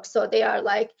stroke, so they are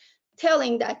like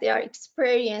telling that they are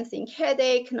experiencing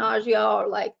headache, nausea, or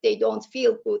like they don't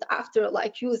feel good after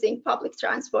like using public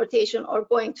transportation or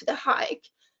going to the hike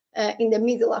in the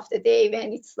middle of the day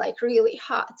when it's like really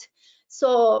hot.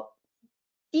 So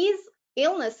these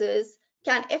illnesses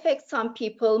can affect some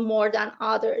people more than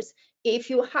others.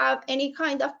 If you have any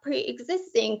kind of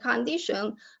pre-existing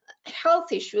condition,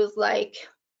 health issues like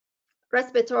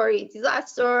respiratory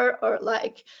disaster, or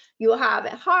like you have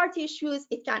heart issues,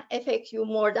 it can affect you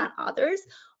more than others.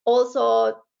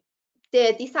 Also,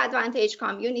 the disadvantaged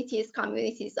communities,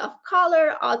 communities of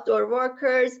color, outdoor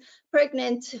workers,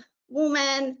 pregnant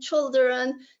women,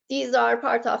 children, these are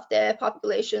part of the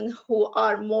population who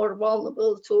are more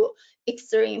vulnerable to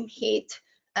extreme heat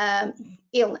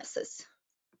illnesses.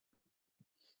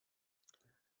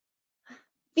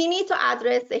 We need to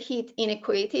address the heat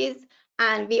inequities,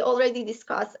 and we already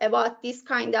discussed about this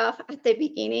kind of at the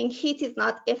beginning. Heat is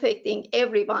not affecting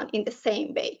everyone in the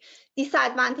same way.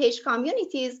 Disadvantaged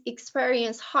communities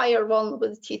experience higher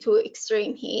vulnerability to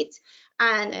extreme heat,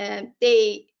 and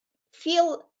they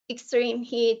feel extreme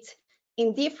heat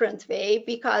in different way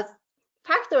because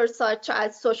factors such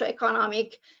as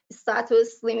socioeconomic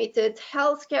status, limited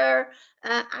healthcare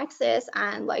access,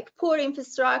 and like poor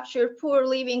infrastructure, poor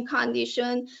living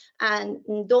condition, and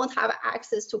don't have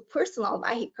access to personal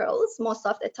vehicles most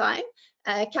of the time,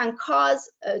 can cause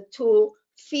to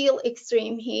feel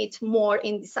extreme heat more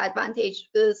in disadvantaged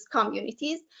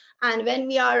communities. And when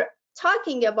we are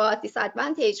talking about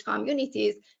disadvantaged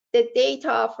communities, the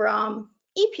data from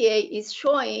EPA is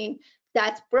showing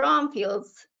that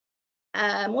brownfields,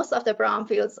 most of the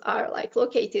brownfields are like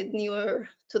located near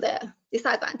to the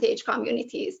disadvantaged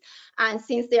communities, and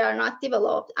since they are not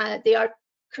developed, they are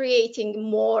creating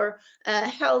more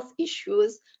health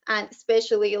issues, and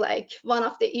especially like one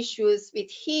of the issues with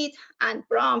heat and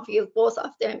brownfield, both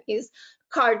of them is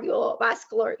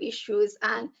cardiovascular issues,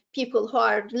 and people who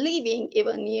are living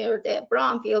even near the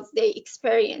brownfields, they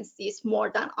experience this more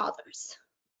than others.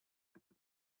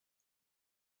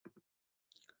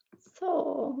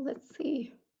 So let's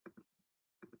see.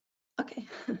 Okay.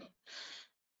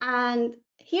 And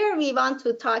here we want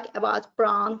to talk about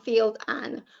brownfield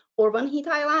and urban heat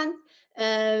island.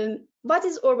 What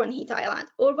is urban heat island?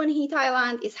 Urban heat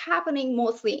island is happening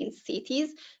mostly in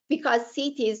cities because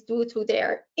cities, due to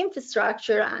their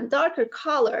infrastructure and darker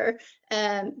color,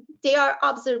 they are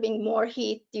absorbing more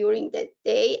heat during the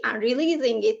day and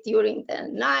releasing it during the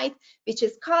night, which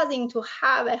is causing to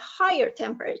have a higher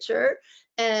temperature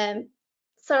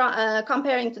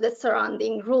comparing to the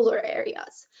surrounding rural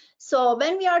areas. So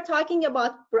when we are talking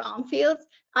about brownfields,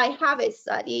 I have a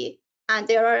study, and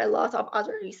there are a lot of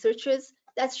other researchers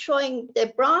that's showing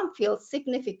the brownfields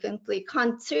significantly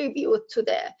contribute to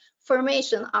the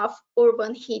formation of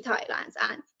urban heat islands,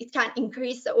 and it can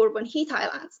increase the urban heat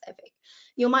islands effect.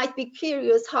 You might be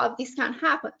curious how this can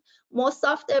happen. Most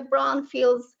of the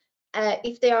brownfields,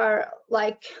 if they are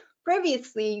like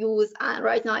previously used and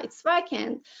right now it's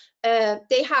vacant,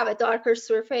 they have a darker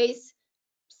surface,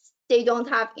 they don't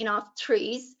have enough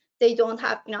trees, they don't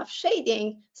have enough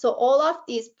shading, so all of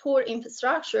these poor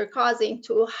infrastructure causing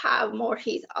to have more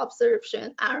heat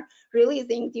absorption and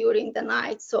releasing during the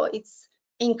night, so it's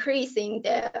increasing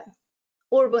the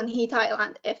urban heat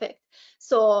island effect.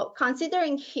 So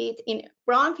considering heat in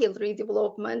brownfield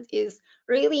redevelopment is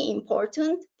really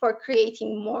important for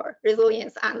creating more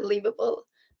resilience and livable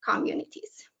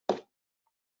communities.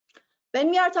 When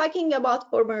we are talking about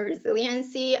urban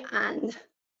resiliency and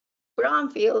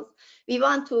brownfields, we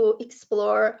want to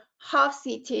explore how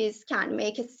cities can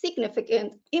make a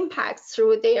significant impact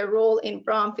through their role in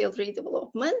brownfield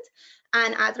redevelopment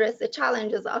and address the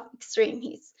challenges of extreme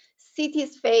heat.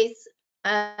 Cities face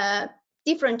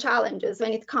different challenges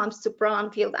when it comes to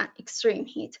brownfield and extreme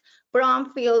heat.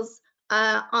 Brownfields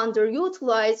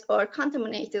underutilized or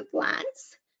contaminated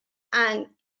lands, and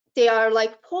they are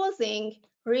like posing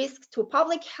risk to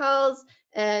public health,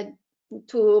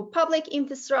 to public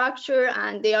infrastructure,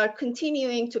 and they are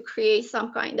continuing to create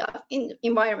some kind of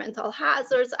environmental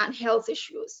hazards and health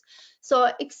issues. So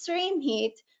extreme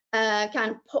heat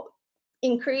can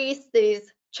increase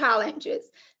these challenges.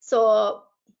 So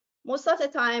most of the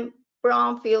time,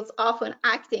 brownfields often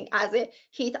acting as a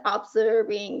heat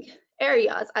absorbing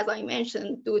areas, as I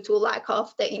mentioned, due to lack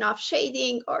of the enough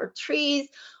shading or trees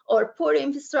or poor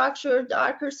infrastructure,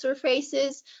 darker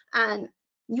surfaces, and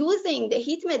using the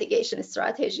heat mitigation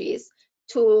strategies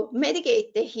to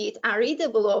mitigate the heat and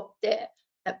redevelop the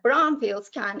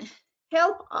brownfields can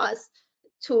help us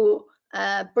to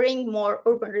bring more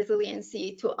urban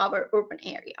resiliency to our urban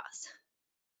areas.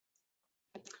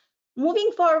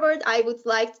 Moving forward, I would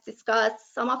like to discuss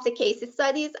some of the case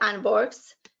studies and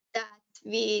works that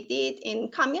we did in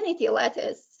community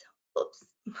lattice. Oops.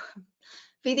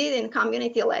 We did in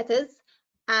community lattice,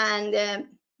 and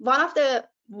one of the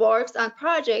works and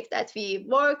projects that we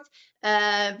worked,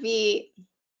 we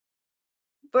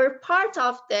were part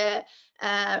of the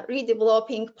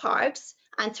redeveloping parks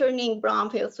and turning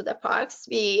brownfields to the parks.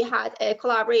 We had a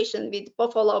collaboration with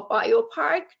Buffalo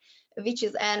Biopark, which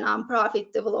is a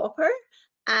nonprofit developer,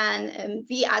 and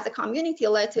we as a community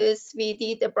lattice, we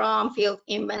did the brownfield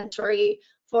inventory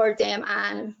for them,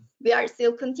 and we are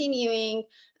still continuing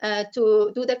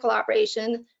to do the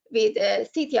collaboration with the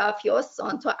city of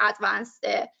Houston to advance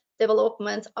the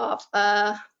development of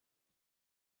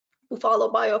Buffalo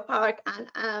Biopark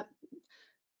and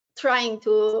trying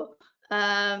to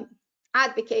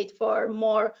advocate for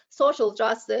more social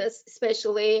justice,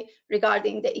 especially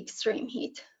regarding the extreme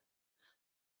heat.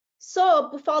 So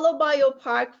Buffalo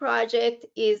Biopark project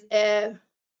is a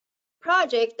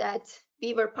project that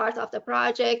we were part of the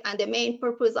project, and the main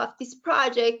purpose of this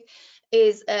project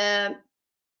is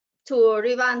to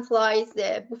revitalize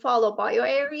the Buffalo Bio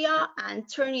area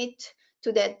and turn it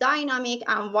to the dynamic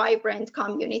and vibrant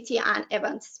community and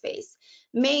event space.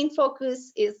 Main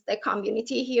focus is the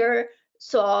community here.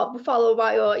 So Buffalo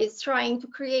Bio is trying to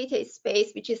create a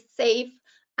space which is safe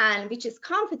and which is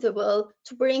comfortable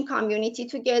to bring community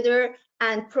together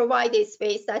and provide a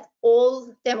space that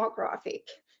all demographic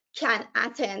can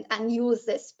attend and use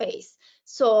the space.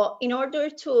 So in order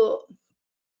to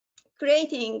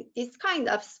creating this kind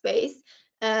of space,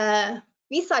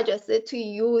 we suggested to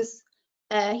use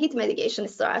heat mitigation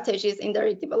strategies in the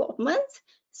redevelopment.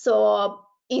 So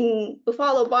in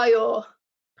Buffalo Bio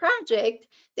project,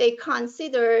 they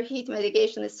consider heat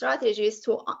mitigation strategies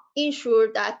to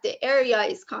ensure that the area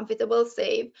is comfortable,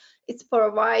 safe. It's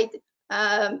provide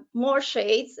more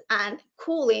shades and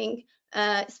cooling,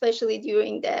 especially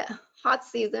during the hot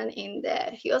season in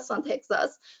the Houston,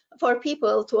 Texas, for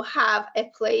people to have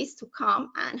a place to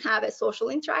come and have a social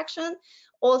interaction.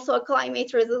 Also,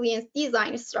 climate resilience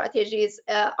design strategies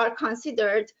are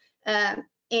considered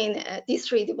in this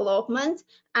redevelopment,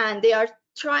 and they are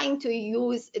trying to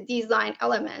use design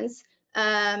elements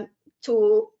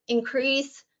to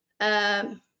increase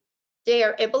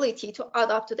their ability to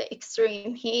adapt to the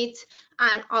extreme heat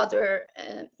and other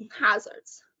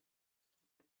hazards.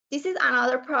 This is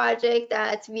another project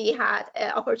that we had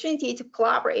an opportunity to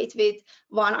collaborate with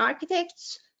one architecture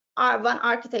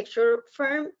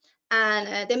firm,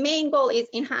 and the main goal is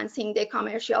enhancing the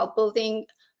commercial building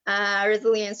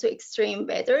resilience to extreme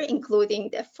weather, including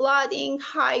the flooding,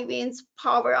 high winds,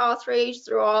 power outage,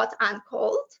 drought, and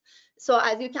cold. So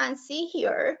as you can see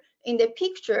here in the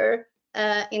picture,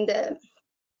 in the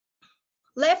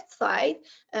left side,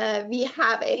 we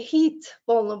have a heat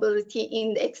vulnerability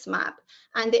index map,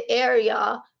 and the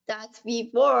area that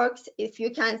we worked, if you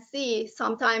can see,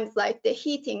 sometimes like the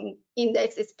heating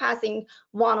index is passing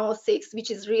 106, which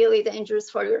is really dangerous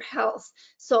for your health.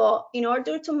 So in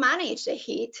order to manage the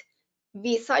heat,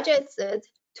 we suggested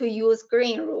to use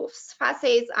green roofs,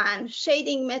 facades, and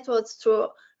shading methods to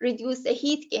reduce the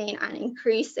heat gain and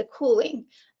increase the cooling.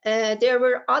 There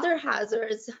were other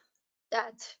hazards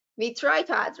that we try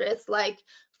to address, like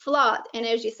flood,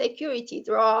 energy security,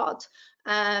 drought,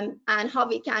 and how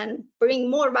we can bring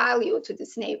more value to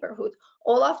this neighborhood.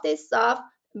 All of this stuff,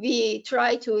 we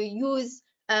try to use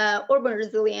urban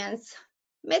resilience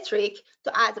metric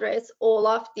to address all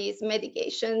of these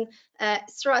mitigation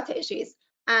strategies.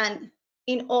 And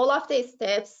in all of these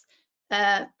steps,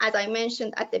 as I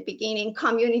mentioned at the beginning,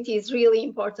 community is really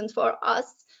important for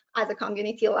us as a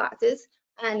community lattice,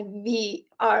 and we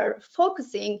are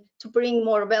focusing to bring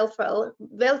more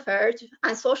welfare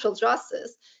and social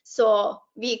justice. So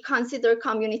we consider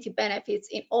community benefits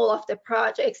in all of the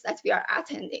projects that we are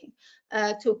attending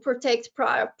to protect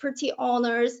property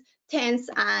owners, tenants,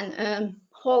 and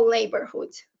whole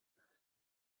neighborhood.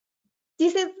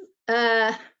 This is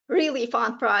really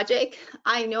fun project.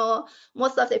 I know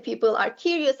most of the people are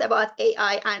curious about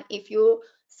AI, and if you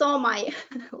saw my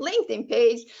LinkedIn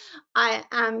page, I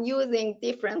am using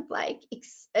different I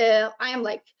am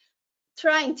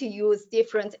trying to use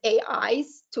different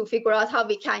AIs to figure out how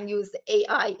we can use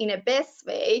AI in a best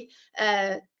way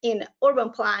in urban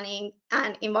planning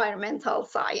and environmental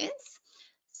science.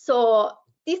 So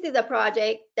this is a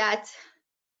project that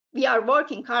we are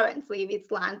working currently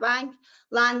with Land Bank.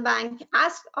 Land Bank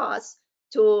asked us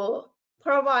to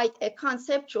provide a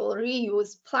conceptual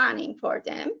reuse planning for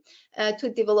them to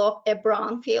develop a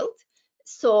brownfield.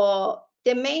 So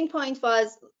the main point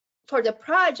was for the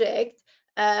project,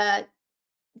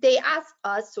 they asked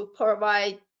us to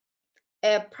provide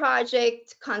a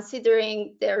project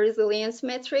considering the resilience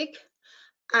metric,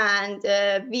 and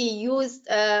we used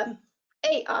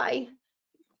AI.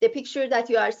 The picture that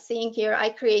you are seeing here, I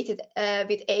created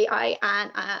with AI,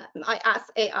 and I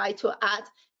asked AI to add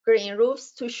green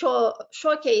roofs to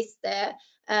showcase the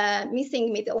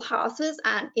missing middle houses,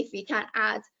 and if we can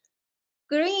add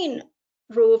green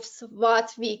roofs,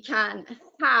 what we can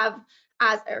have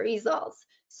as a result.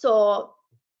 So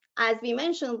as we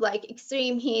mentioned,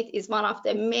 extreme heat is one of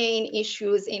the main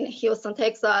issues in Houston,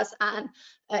 Texas, and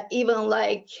even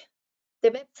the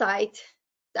website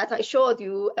that I showed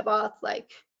you about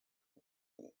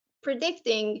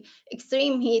predicting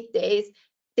extreme heat days,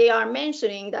 they are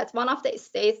mentioning that one of the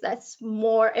states that's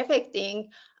more affecting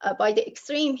by the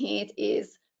extreme heat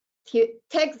is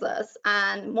Texas,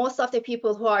 and most of the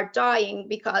people who are dying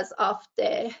because of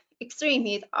the extreme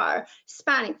heat are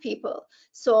Hispanic people.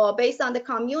 So based on the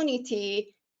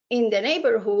community in the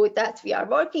neighborhood that we are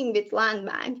working with Land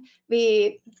Bank,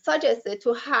 we suggested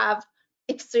to have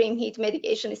extreme heat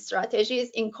mitigation strategies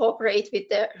incorporate with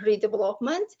the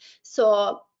redevelopment.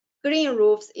 So green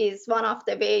roofs is one of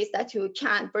the ways that you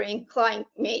can bring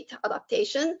climate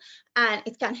adaptation, and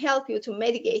it can help you to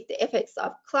mitigate the effects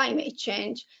of climate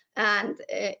change, and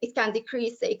it can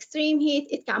decrease the extreme heat,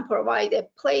 it can provide a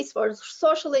place for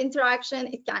social interaction,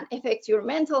 it can affect your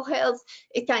mental health,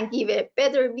 it can give a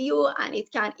better view, and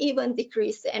it can even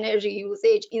decrease the energy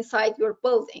usage inside your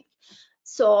building.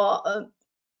 So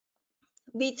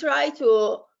we try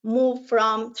to move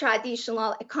from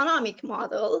traditional economic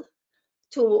model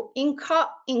to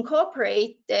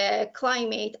incorporate the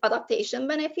climate adaptation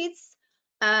benefits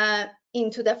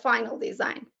into the final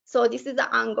design. So this is an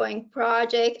ongoing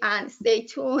project, and stay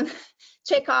tuned.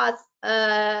 Check our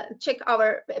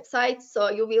website, so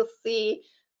you will see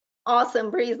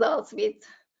awesome results with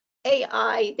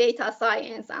AI, data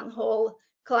science, and whole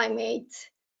climate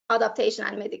adaptation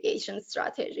and mitigation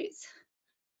strategies.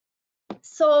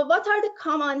 So what are the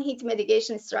common heat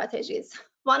mitigation strategies?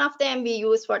 One of them we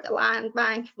use for the Land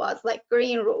Bank was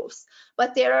green roofs,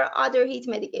 but there are other heat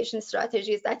mitigation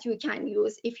strategies that you can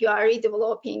use if you are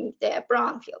redeveloping the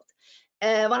brownfield.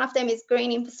 One of them is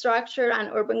green infrastructure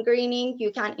and urban greening.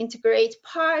 You can integrate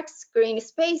parks, green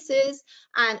spaces,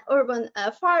 and urban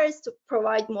forests to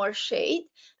provide more shade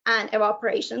and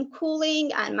evaporation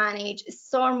cooling and manage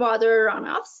stormwater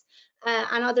runoffs.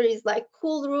 Another is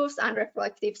cool roofs and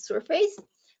reflective surface.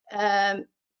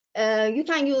 You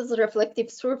can use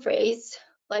reflective surface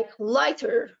like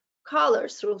lighter color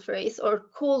surface or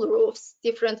cool roofs,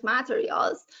 different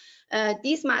materials.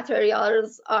 These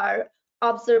materials are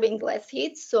absorbing less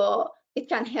heat, so it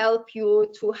can help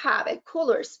you to have a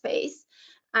cooler space.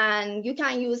 And you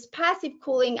can use passive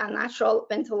cooling and natural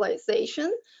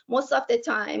ventilation. Most of the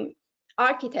time,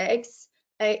 architects,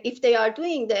 if they are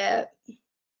doing the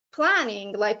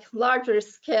planning larger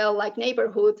scale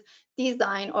neighborhood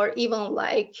design, or even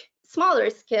smaller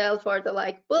scale for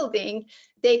the building,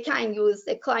 they can use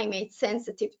the climate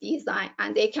sensitive design,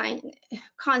 and they can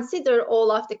consider all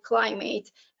of the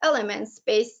climate elements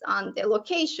based on the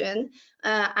location,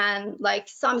 and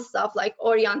some stuff like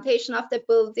orientation of the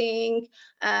building,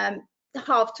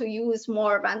 how to use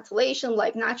more ventilation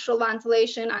like natural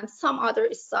ventilation, and some other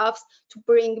stuff to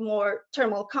bring more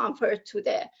thermal comfort to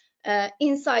the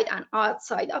inside and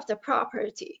outside of the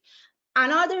property.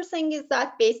 Another thing is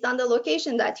that based on the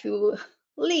location that you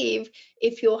live,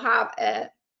 if you have a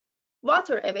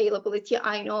water availability,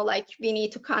 I know we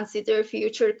need to consider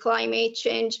future climate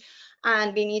change,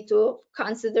 and we need to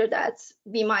consider that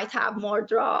we might have more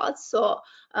droughts. So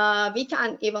we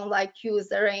can even use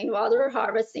the rainwater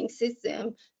harvesting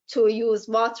system to use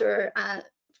water and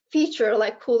feature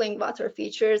cooling water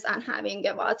features, and having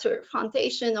a water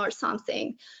fountain or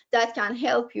something that can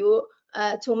help you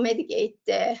to mitigate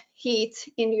the heat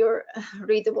in your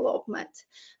redevelopment.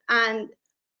 And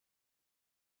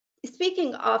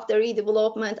speaking of the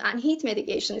redevelopment and heat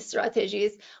mitigation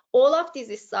strategies, all of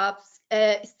these steps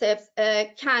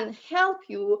can help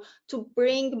you to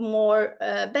bring more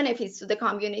benefits to the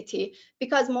community,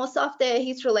 because most of the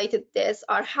heat-related deaths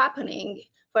are happening,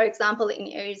 for example,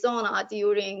 in Arizona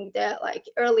during the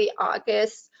early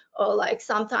August, or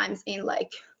sometimes in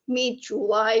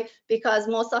mid-July, because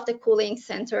most of the cooling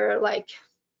center,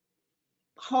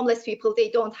 homeless people, they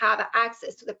don't have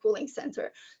access to the cooling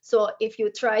center. So if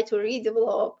you try to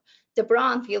redevelop the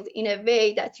brownfield in a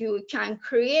way that you can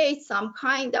create some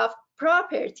kind of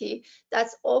property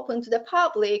that's open to the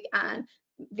public and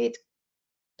with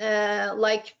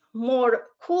more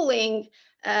cooling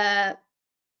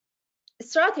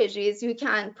strategies, you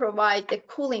can provide the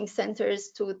cooling centers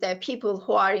to the people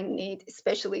who are in need,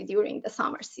 especially during the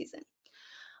summer season.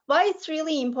 Why it's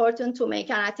really important to make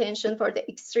an attention for the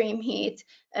extreme heat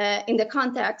in the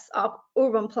context of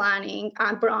urban planning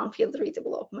and brownfield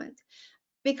redevelopment?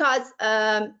 Because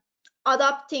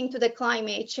adapting to the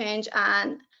climate change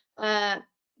and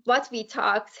what we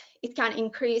talked, it can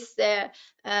increase the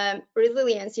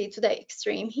resiliency to the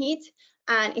extreme heat,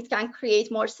 and it can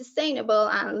create more sustainable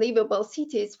and livable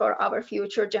cities for our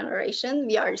future generation.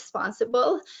 We are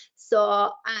responsible.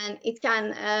 So, and it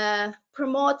can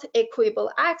promote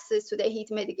equitable access to the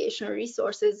heat mitigation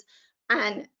resources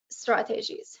and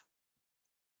strategies.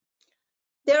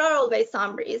 There are always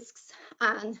some risks,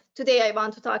 and today I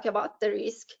want to talk about the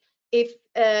risk. If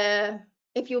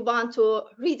you want to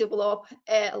redevelop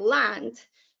a land,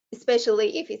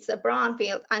 especially if it's a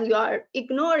brownfield, and you are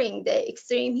ignoring the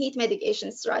extreme heat mitigation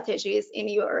strategies in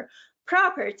your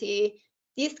property,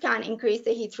 this can increase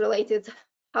the heat-related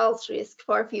health risk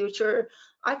for future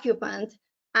occupant,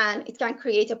 and it can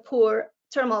create a poor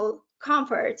thermal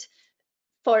comfort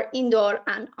for indoor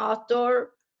and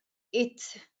outdoor. It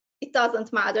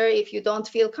doesn't matter if you don't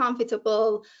feel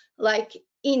comfortable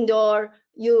indoor,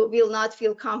 you will not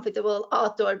feel comfortable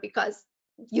outdoor because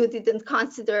you didn't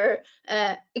consider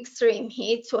extreme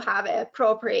heat to have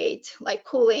appropriate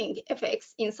cooling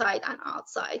effects inside and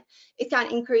outside. It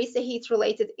can increase the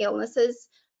heat-related illnesses,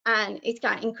 and it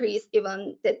can increase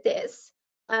even the deaths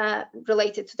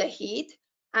related to the heat.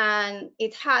 And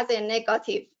it has a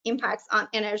negative impact on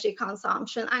energy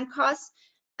consumption and costs,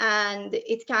 and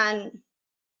it can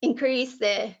increase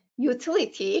the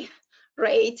utility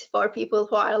rate for people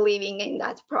who are living in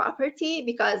that property,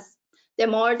 because the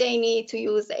more they need to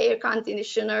use the air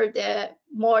conditioner, the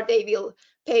more they will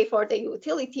pay for the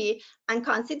utility. And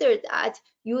consider that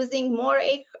using more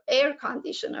air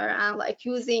conditioner and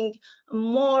using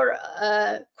more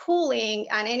cooling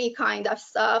and any kind of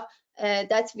stuff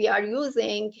that we are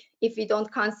using, if we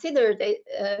don't consider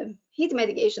the heat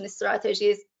mitigation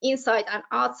strategies inside and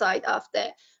outside of the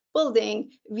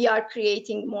building, we are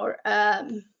creating more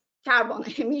carbon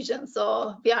emission.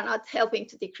 So we are not helping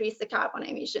to decrease the carbon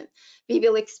emission. We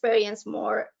will experience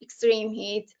more extreme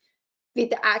heat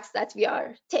with the acts that we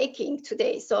are taking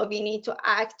today. So we need to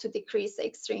act to decrease the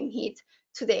extreme heat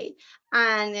today.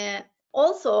 And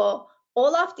also,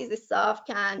 all of this stuff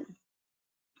can,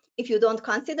 if you don't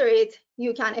consider it,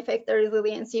 you can affect the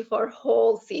resiliency for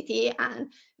whole city,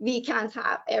 and we can't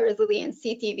have a resilient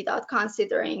city without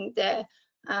considering the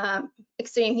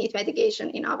extreme heat mitigation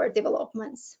in our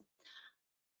developments.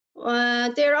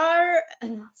 There are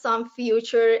some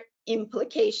future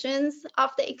implications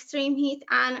of the extreme heat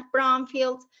and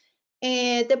brownfield.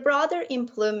 The broader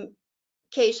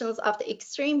implications of the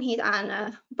extreme heat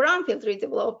and brownfield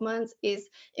redevelopment is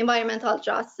environmental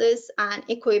justice and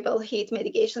equitable heat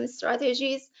mitigation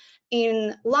strategies.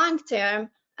 In long term,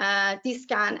 this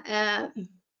can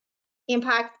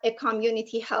impact a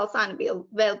community health and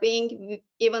well-being.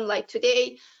 Even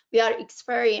today, we are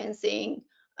experiencing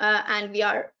and we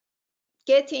are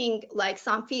getting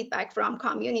some feedback from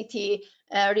community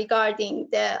regarding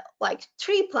the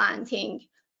tree planting.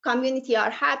 Community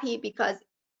are happy because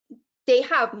they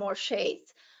have more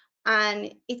shades,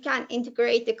 and it can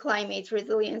integrate the climate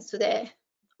resilience to the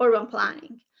urban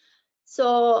planning.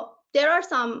 So there are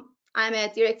some, I'm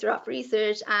a director of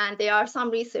research, and there are some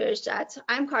research that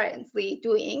I'm currently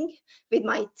doing with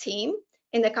my team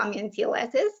in the community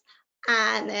lattice,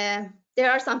 and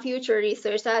there are some future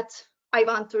research that I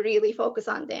want to really focus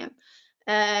on them.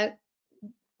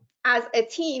 As a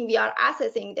team, we are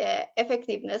assessing the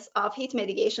effectiveness of heat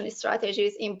mitigation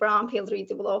strategies in brownfield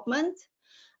redevelopment.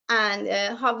 And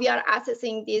how we are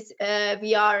assessing this,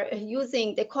 we are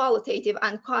using the qualitative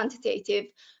and quantitative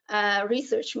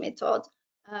research method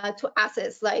to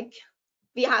assess,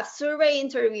 we have survey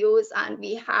interviews, and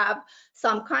we have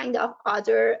some kind of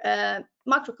other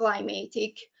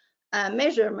macroclimatic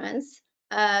measurements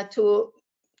to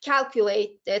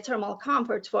calculate the thermal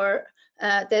comfort for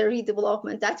the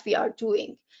redevelopment that we are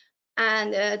doing.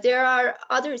 And there are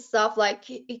other stuff like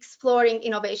exploring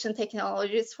innovation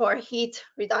technologies for heat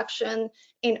reduction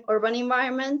in urban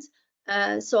environment.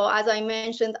 So as I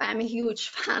mentioned, I'm a huge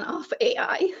fan of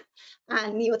AI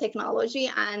and new technology,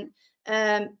 and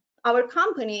our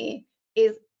company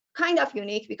is kind of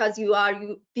unique because we are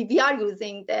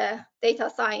using the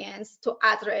data science to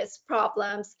address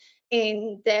problems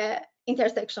in the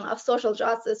intersection of social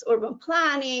justice, urban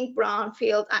planning,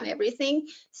 brownfield, and everything.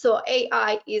 So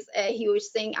AI is a huge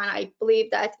thing, and I believe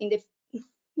that in the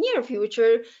near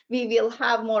future, we will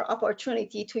have more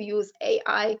opportunity to use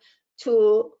AI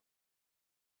to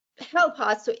help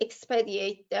us to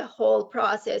expedite the whole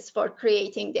process for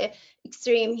creating the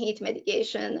extreme heat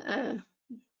mitigation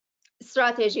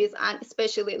strategies, and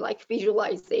especially like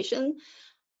visualization.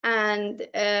 And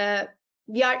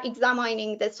we are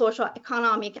examining the social,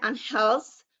 economic, and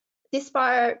health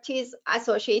disparities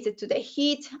associated to the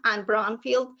heat and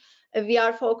brownfield. We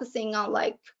are focusing on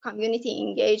like community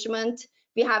engagement.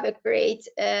 We have a great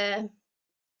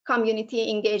community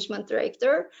engagement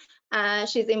director.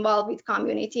 She's involved with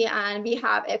community, and we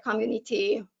have a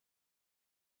community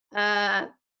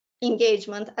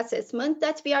engagement assessment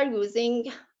that we are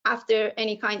using after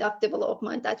any kind of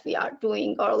development that we are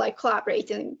doing or like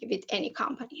collaborating with any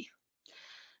company.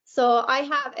 So I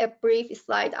have a brief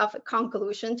slide of a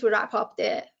conclusion to wrap up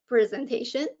the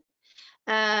presentation.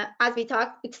 As we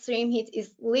talked, extreme heat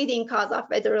is leading cause of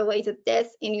weather-related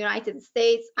deaths in United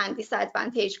States and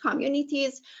disadvantaged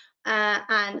communities,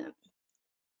 and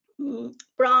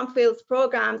brownfield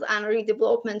programs and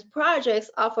redevelopment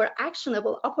projects offer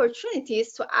actionable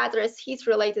opportunities to address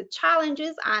heat-related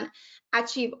challenges and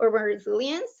achieve urban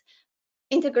resilience.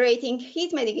 Integrating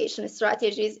heat mitigation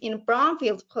strategies in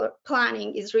brownfield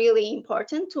planning is really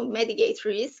important to mitigate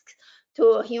risks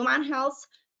to human health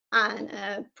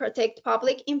and protect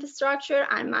public infrastructure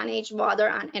and manage water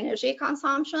and energy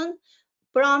consumption.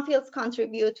 Brownfields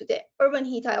contribute to the urban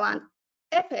heat island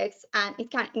effects, and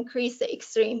it can increase the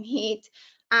extreme heat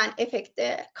and affect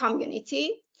the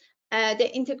community.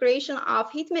 The integration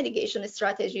of heat mitigation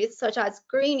strategies such as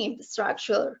green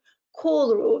infrastructure,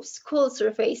 cool roofs, cool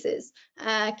surfaces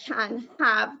can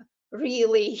have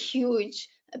really huge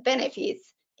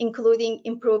benefits, including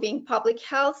improving public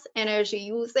health, energy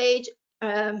usage,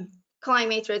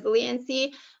 climate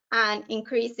resiliency, and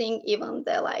increasing even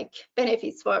the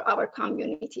benefits for our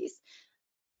communities.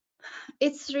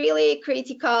 It's really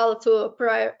critical to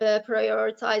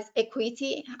prioritize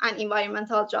equity and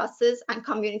environmental justice and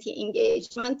community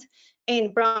engagement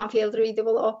in brownfield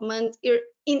redevelopment,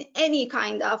 in any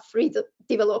kind of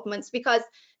redevelopments, because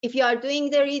if you are doing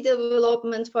the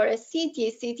redevelopment for a city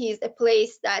is a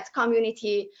place that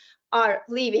community are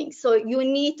living. So you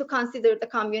need to consider the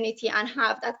community and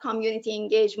have that community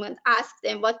engagement, ask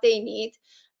them what they need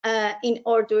in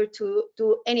order to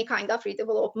do any kind of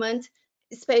redevelopment,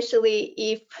 especially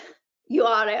if you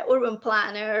are an urban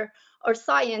planner or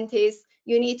scientist.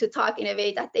 You need to talk in a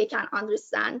way that they can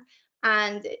understand.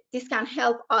 And this can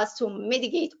help us to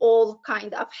mitigate all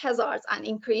kinds of hazards and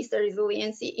increase the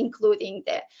resiliency, including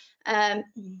the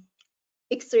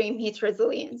extreme heat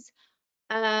resilience.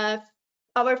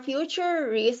 Our future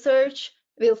research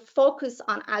will focus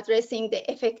on addressing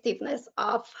the effectiveness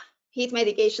of heat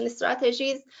mitigation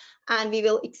strategies, and we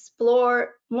will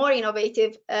explore more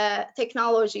innovative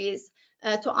technologies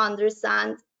to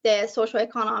understand the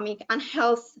socioeconomic and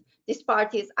health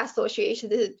disparities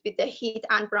associated with the heat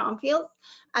and brownfields.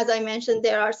 As I mentioned,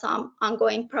 there are some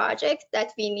ongoing projects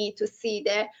that we need to see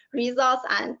the results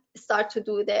and start to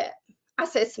do the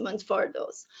assessment for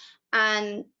those.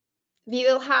 And we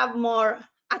will have more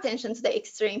attention to the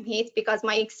extreme heat because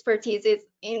my expertise is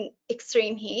in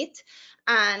extreme heat.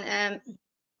 And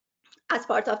as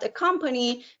part of the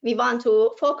company, we want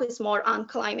to focus more on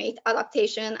climate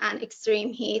adaptation and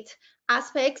extreme heat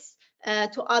aspects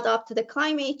to adapt to the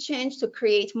climate change, to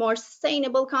create more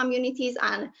sustainable communities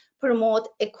and promote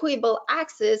equitable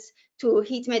access to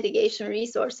heat mitigation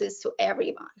resources to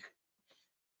everyone.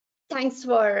 Thanks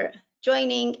for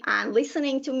joining and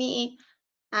listening to me.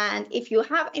 And if you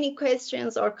have any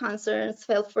questions or concerns,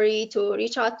 feel free to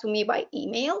reach out to me by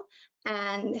email.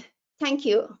 And thank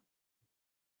you.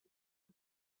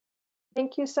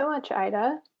 Thank you so much,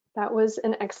 Ida. That was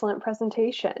an excellent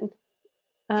presentation.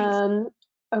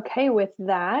 Okay, with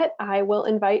that, I will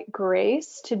invite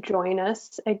Grace to join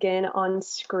us again on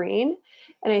screen.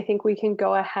 And I think we can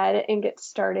go ahead and get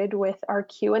started with our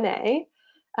Q&A.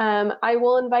 I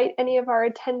will invite any of our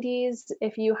attendees,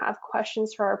 if you have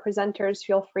questions for our presenters,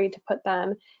 feel free to put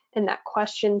them in that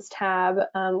questions tab.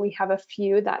 We have a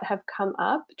few that have come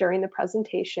up during the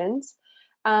presentations.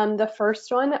 The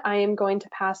first one I am going to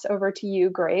pass over to you,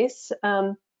 Grace.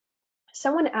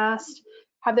 Someone asked,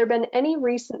 have there been any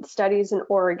recent studies in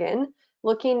Oregon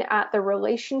looking at the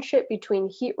relationship between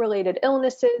heat-related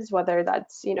illnesses, whether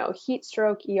that's, heat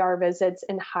stroke, ER visits,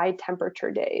 and high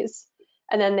temperature days?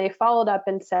 And then they followed up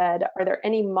and said, are there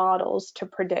any models to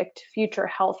predict future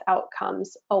health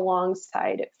outcomes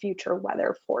alongside future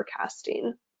weather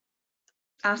forecasting?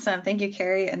 Awesome. Thank you,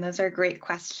 Carrie. And those are great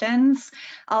questions.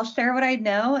 I'll share what I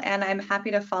know, and I'm happy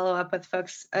to follow up with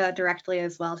folks directly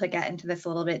as well to get into this a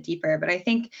little bit deeper. But I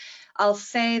think I'll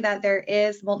say that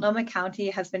Multnomah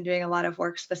County has been doing a lot of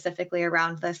work specifically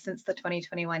around this since the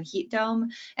 2021 heat dome,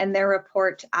 and their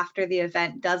report after the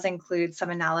event does include some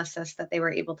analysis that they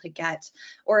were able to get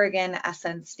Oregon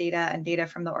Essence data and data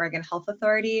from the Oregon Health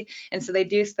Authority. And so they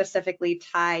do specifically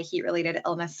tie heat-related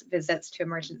illness visits to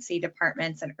emergency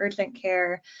departments and urgent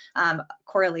care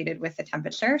correlated with the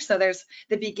temperature. So there's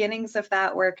the beginnings of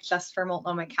that work just for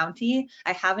Multnomah County.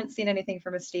 I haven't seen anything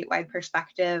from a statewide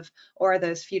perspective or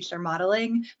those future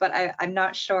modeling, but I'm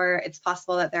not sure. It's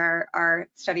possible that there are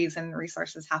studies and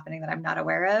resources happening that I'm not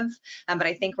aware of. But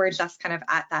I think we're just kind of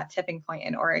at that tipping point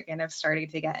in Oregon of starting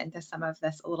to get into some of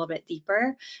this a little bit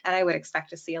deeper. And I would expect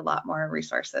to see a lot more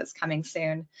resources coming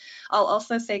soon. I'll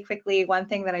also say quickly, one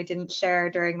thing that I didn't share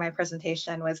during my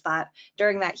presentation was that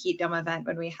during that heat dome event,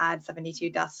 when we had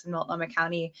 72 deaths in Multnomah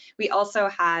County, we also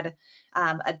had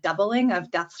a doubling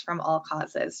of deaths from all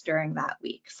causes during that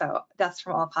week. So deaths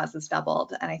from all causes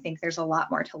doubled. And I think there's a lot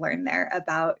more to learn there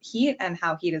about heat and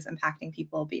how heat is impacting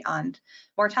people beyond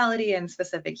mortality and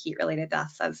specific heat-related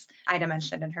deaths, as Ida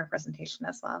mentioned in her presentation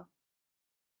as well.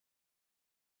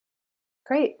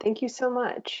 Great, thank you so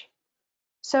much.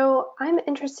 So I'm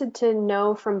interested to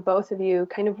know from both of you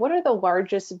kind of what are the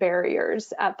largest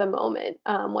barriers at the moment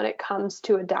when it comes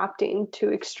to adapting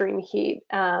to extreme heat,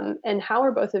 and how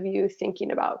are both of you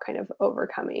thinking about kind of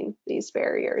overcoming these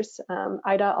barriers?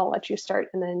 Ida, I'll let you start,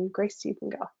 and then Grace, you can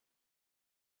go.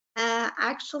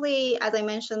 Actually, as I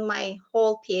mentioned, my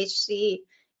whole PhD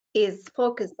is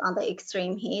focused on the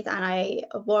extreme heat, and I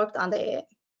worked on the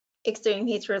extreme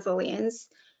heat resilience.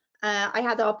 I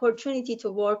had the opportunity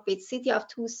to work with City of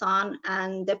Tucson,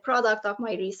 and the product of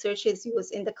my research is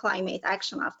used in the climate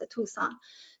action of the Tucson.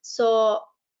 So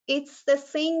it's the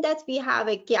thing that we have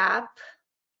a gap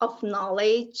of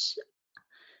knowledge,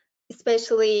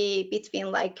 especially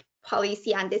between like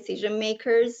policy and decision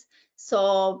makers.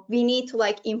 So we need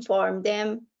to inform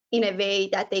them in a way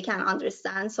that they can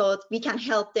understand, so we can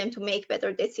help them to make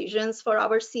better decisions for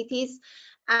our cities.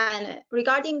 And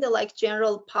regarding the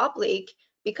general public,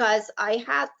 because I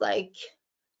had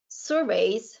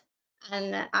surveys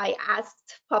and I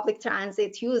asked public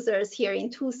transit users here in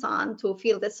Tucson to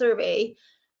fill the survey.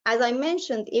 As I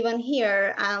mentioned, even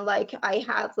here, and I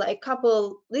have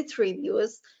couple lit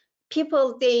reviews,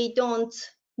 people, they don't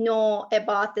know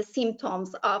about the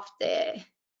symptoms of the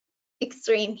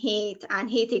extreme heat and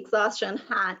heat exhaustion,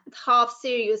 and how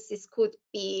serious this could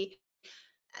be,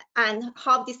 and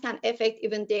how this can affect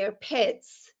even their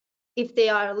pets if they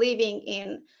are living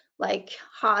in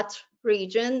hot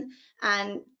region.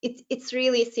 And it's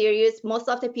really serious. Most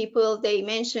of the people, they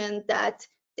mentioned that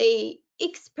they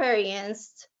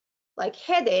experienced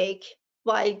headache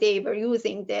while they were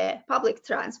using the public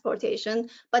transportation,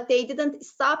 but they didn't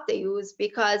stop the use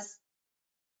because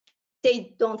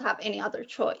they don't have any other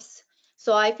choice.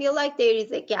 So I feel like there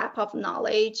is a gap of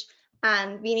knowledge,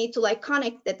 and we need to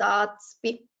connect the dots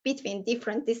between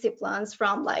different disciplines,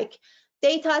 from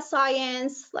data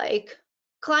science,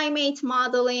 climate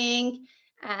modeling,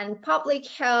 and public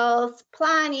health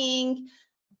planning.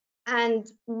 And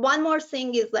one more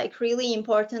thing is really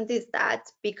important is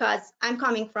that, because I'm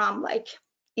coming from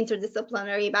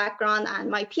interdisciplinary background,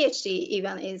 and my PhD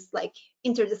even is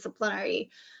interdisciplinary,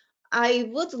 I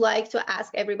would like to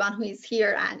ask everyone who is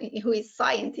here and who is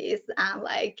scientists, and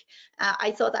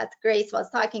I saw that Grace was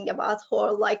talking about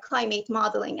whole climate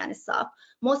modeling and stuff.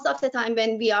 Most of the time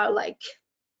when we are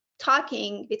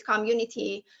talking with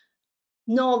community,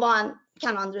 no one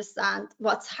can understand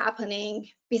what's happening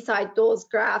beside those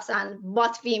graphs and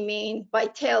what we mean by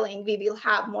telling we will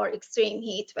have more extreme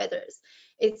heat weathers.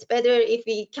 It's better if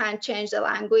we can change the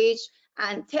language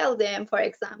and tell them, for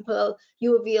example,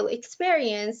 you will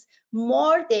experience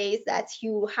more days that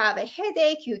you have a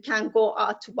headache, you can go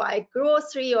out to buy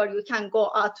grocery, or you can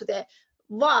go out to the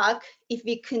walk if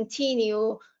we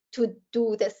continue to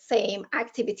do the same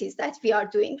activities that we are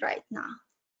doing right now.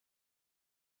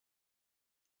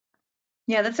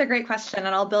 Yeah, that's a great question,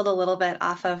 and I'll build a little bit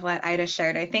off of what Ida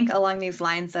shared. I think along these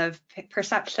lines of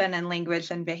perception and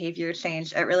language and behavior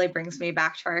change, it really brings me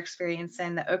back to our experience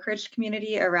in the Oakridge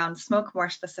community around smoke more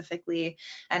specifically,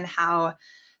 and how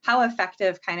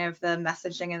effective kind of the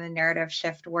messaging and the narrative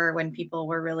shift were when people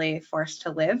were really forced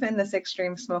to live in this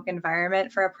extreme smoke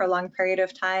environment for a prolonged period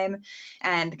of time,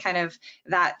 and kind of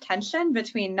that tension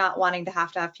between not wanting to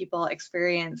have people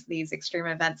experience these extreme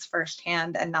events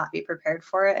firsthand and not be prepared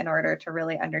for it in order to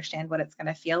really understand what it's going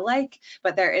to feel like.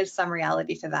 But there is some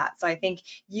reality to that. So I think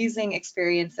using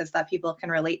experiences that people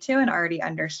can relate to and already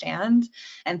understand,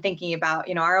 and thinking about,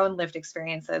 our own lived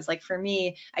experiences. Like for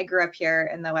me, I grew up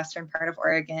here in the western part of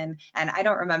Oregon, and I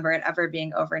don't remember it ever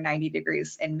being over 90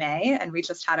 degrees in May. And we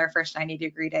just had our first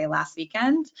 90-degree day last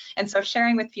weekend. And so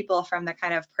sharing with people from the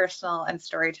kind of personal and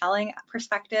storytelling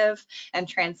perspective and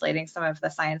translating some of the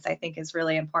science, I think, is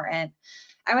really important.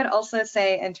 I would also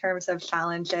say in terms of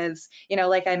challenges,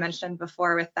 like I mentioned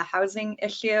before with the housing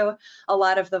issue, a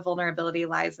lot of the vulnerability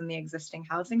lies in the existing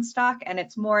housing stock, and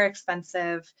it's more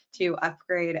expensive to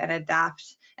upgrade and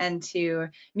adapt and to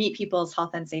meet people's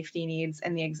health and safety needs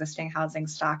in the existing housing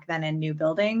stock than in new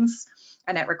buildings.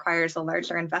 And it requires a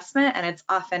larger investment, and it's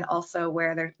often also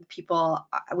where the people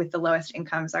with the lowest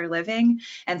incomes are living.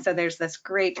 And so there's this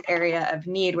great area of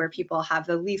need where people have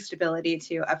the least ability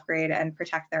to upgrade and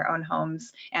protect their own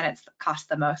homes, and it's cost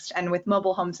the most. And with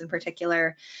mobile homes in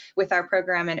particular, with our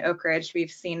program in Oakridge,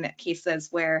 we've seen cases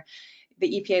where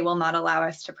the EPA will not allow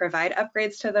us to provide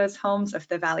upgrades to those homes if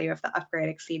the value of the upgrade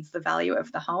exceeds the value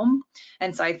of the home.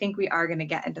 And so I think we are going to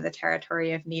get into the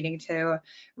territory of needing to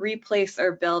replace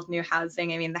or build new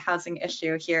housing. I mean, the housing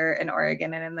issue here in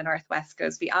Oregon and in the Northwest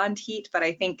goes beyond heat, but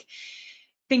I think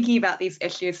thinking about these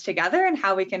issues together and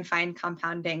how we can find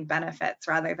compounding benefits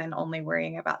rather than only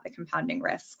worrying about the compounding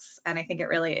risks. And I think it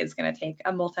really is going to take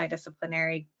a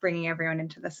multidisciplinary, bringing everyone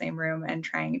into the same room and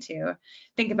trying to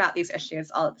think about these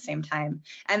issues all at the same time.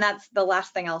 And that's the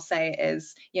last thing I'll say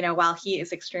is, while heat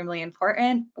is extremely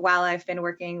important, while I've been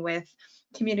working with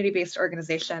community-based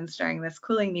organizations during this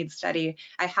cooling needs study,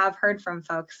 I have heard from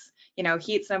folks,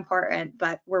 heat's important,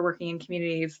 but we're working in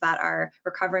communities that are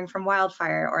recovering from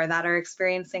wildfire or that are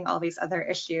experiencing all these other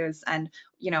issues. And,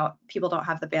 people don't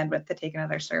have the bandwidth to take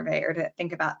another survey or to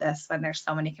think about this when there's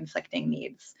so many conflicting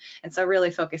needs. And so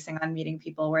really focusing on meeting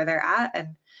people where they're at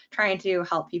and trying to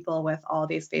help people with all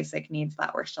these basic needs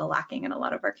that we're still lacking in a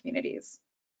lot of our communities.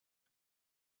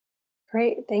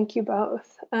 Great, thank you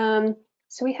both.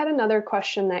 So we had another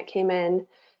question that came in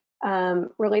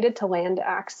related to land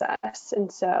access,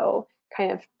 and so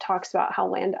kind of talks about how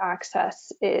land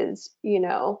access is,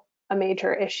 a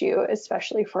major issue,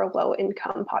 especially for low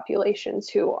income populations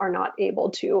who are not able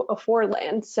to afford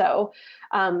land. So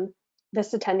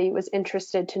this attendee was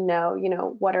interested to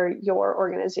know, what are your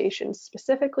organizations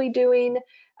specifically doing,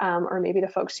 or maybe the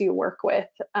folks you work with,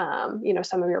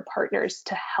 some of your partners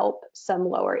to help some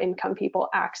lower income people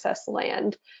access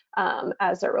land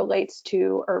as it relates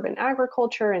to urban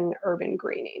agriculture and urban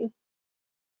greening.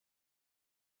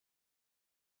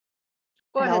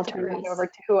 Go ahead, I'll turn it over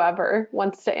to whoever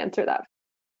wants to answer that.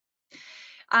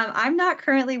 I'm not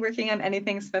currently working on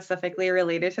anything specifically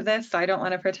related to this, so I don't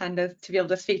want to pretend to be able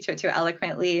to speak to it too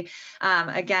eloquently.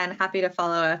 Again, happy to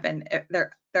follow up, and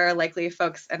there are likely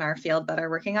folks in our field that are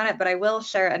working on it, but I will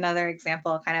share another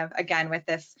example kind of, again, with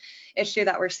this issue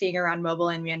that we're seeing around mobile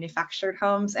and manufactured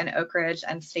homes in Oakridge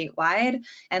and statewide,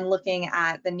 and looking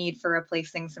at the need for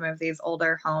replacing some of these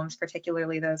older homes,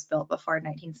 particularly those built before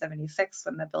 1976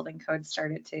 when the building code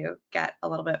started to get a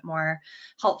little bit more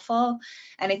helpful.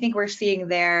 And I think we're seeing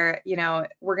there,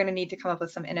 we're going to need to come up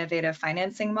with some innovative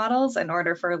financing models in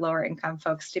order for lower income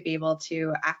folks to be able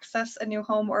to access a new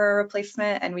home or a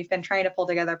replacement. And we've been trying to pull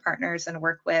together partners and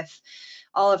work with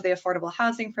all of the affordable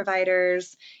housing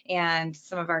providers and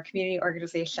some of our community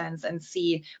organizations and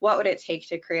see what would it take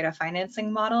to create a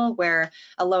financing model where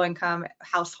a low-income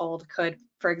household could,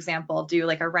 for example, do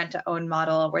like a rent-to-own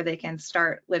model where they can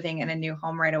start living in a new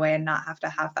home right away and not have to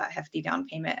have that hefty down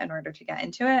payment in order to get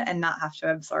into it and not have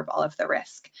to absorb all of the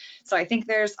risk. So I think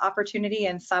there's opportunity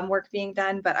and some work being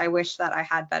done, but I wish that I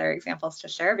had better examples to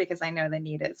share because I know the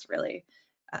need is really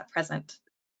present.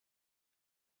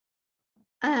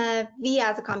 We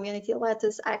as a community,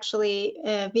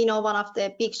 we know one of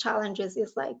the big challenges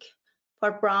is like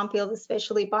for brownfields,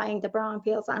 especially buying the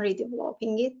brownfields and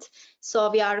redeveloping it.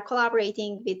 So we are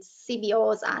collaborating with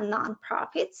CBOs and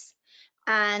nonprofits,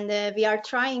 and we are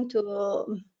trying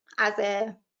to, as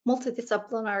a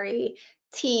multidisciplinary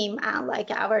team and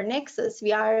like our nexus,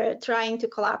 we are trying to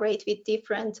collaborate with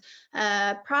different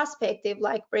perspectives,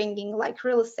 like bringing like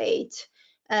real estate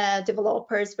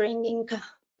developers, bringing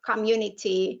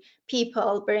community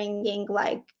people bringing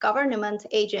like government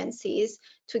agencies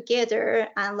together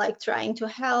and like trying to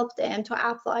help them to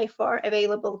apply for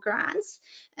available grants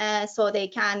so they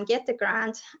can get the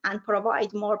grant and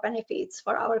provide more benefits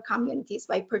for our communities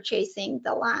by purchasing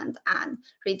the land and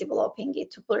redeveloping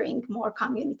it to bring more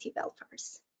community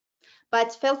welfares.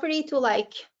 But feel free to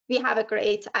like, we have a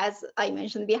great, as I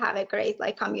mentioned, we have a great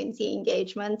like community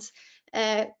engagement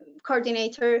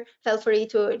coordinator. Feel free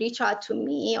to reach out to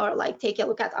me or like take a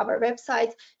look at our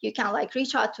website. You can like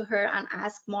reach out to her and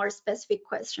ask more specific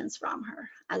questions from her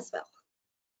as well.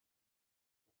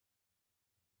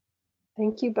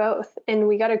 Thank you both. And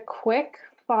we got a quick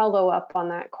follow-up on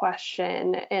that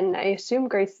question. And I assume,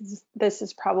 Grace, this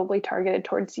is probably targeted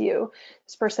towards you.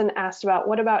 This person asked about,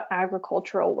 what about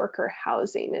agricultural worker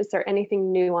housing? Is there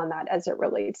anything new on that as it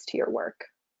relates to your work?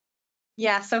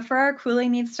 Yeah, so for our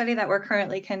cooling needs study that we're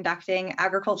currently conducting,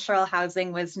 agricultural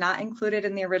housing was not included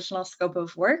in the original scope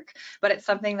of work, but it's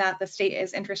something that the state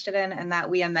is interested in and that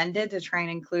we amended to try and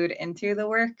include into the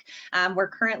work. We're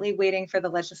currently waiting for the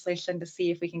legislation to see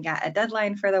if we can get a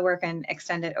deadline for the work and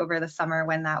extend it over the summer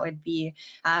when that would be.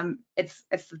 It's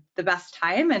the best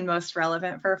time and most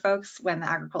relevant for folks when the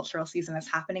agricultural season is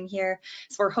happening here.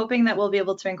 So we're hoping that we'll be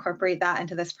able to incorporate that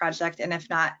into this project, and if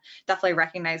not, definitely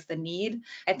recognize the need.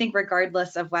 I think regardless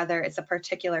of whether it's a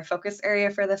particular focus area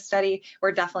for this study,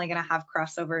 we're definitely going to have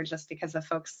crossover just because the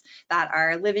folks that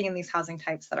are living in these housing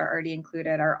types that are already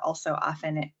included are also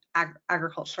often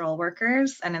agricultural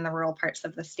workers and in the rural parts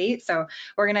of the state. So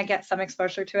we're going to get some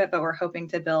exposure to it, but we're hoping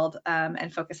to build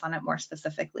and focus on it more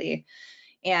specifically.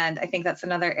 And I think that's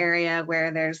another area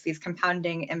where there's these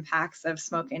compounding impacts of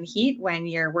smoke and heat when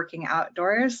you're working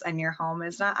outdoors and your home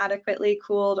is not adequately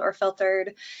cooled or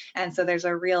filtered. And so there's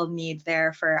a real need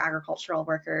there for agricultural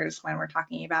workers when we're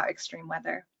talking about extreme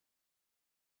weather.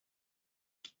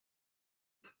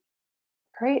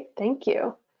 Great, thank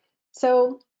you.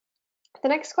 So the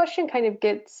next question kind of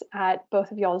gets at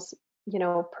both of y'all's,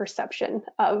 perception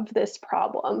of this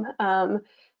problem.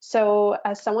 So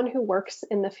as someone who works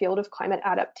in the field of climate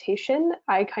adaptation,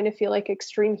 I kind of feel like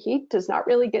extreme heat does not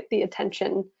really get the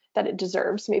attention that it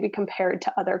deserves, maybe compared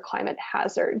to other climate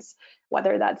hazards,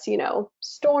 whether that's,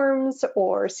 storms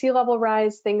or sea level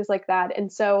rise, things like that.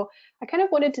 And so I kind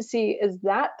of wanted to see, is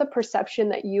that the perception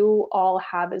that you all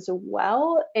have as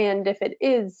well? And if it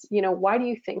is, why do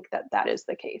you think that that is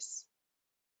the case?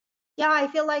 Yeah, I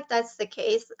feel like that's the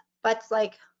case, but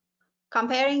like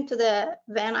comparing to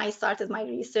when I started my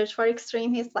research for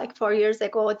extreme heat, like 4 years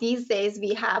ago, these days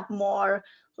we have more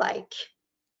like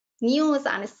news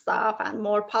and stuff and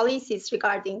more policies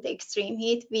regarding the extreme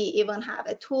heat. We even have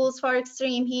tools for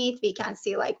extreme heat. We can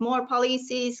see like more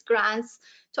policies, grants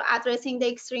to addressing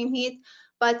the extreme heat.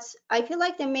 But I feel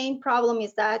like the main problem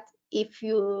is that if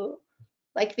you,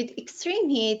 like with extreme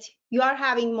heat, you are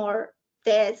having more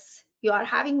deaths, you are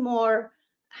having more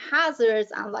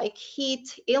hazards and like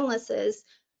heat illnesses.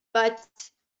 But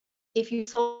if you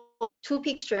saw two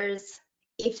pictures,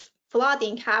 if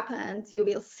flooding happens, you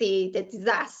will see the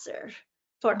disaster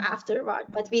for afterward.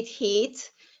 But with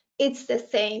heat, it's the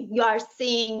same. You are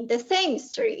seeing the same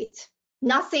street.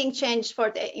 Nothing changed for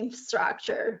the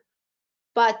infrastructure,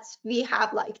 but we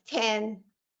have like 10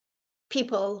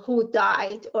 people who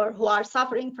died or who are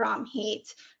suffering from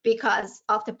heat because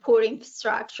of the poor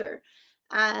infrastructure.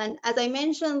 And as I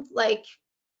mentioned, like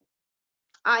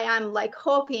I am like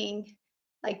hoping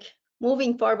like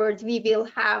moving forward, we will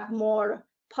have more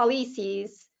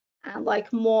policies and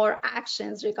like more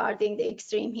actions regarding the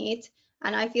extreme heat.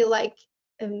 And I feel like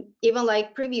even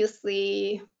like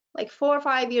previously, like 4 or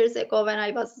 5 years ago, when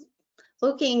I was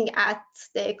looking at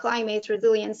the climate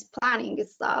resilience planning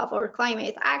stuff or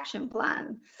climate action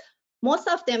plan, most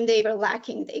of them, they were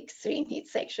lacking the extreme heat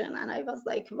section. And I was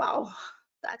like, wow,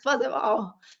 that was a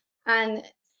wow. And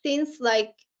since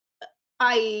like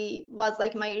I was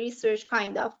like, my research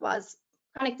kind of was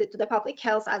connected to the public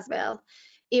health as well.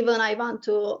 Even I want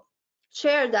to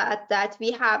share that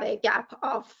we have a gap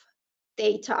of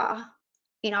data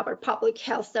in our public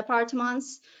health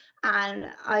departments. And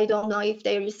I don't know if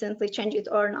they recently changed it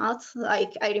or not.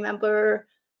 Like I remember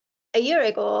a year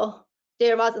ago,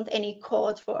 there wasn't any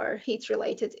code for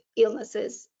heat-related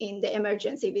illnesses in the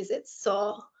emergency visits.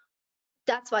 So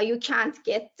that's why you can't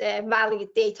get the valid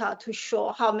data to show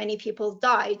how many people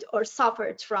died or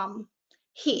suffered from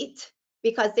heat,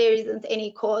 because there isn't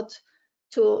any code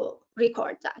to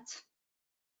record that.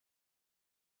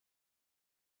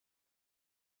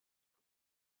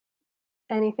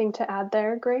 Anything to add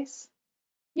there, Grace?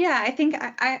 Yeah, I think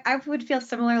I would feel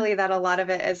similarly that a lot of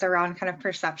it is around kind of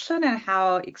perception and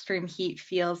how extreme heat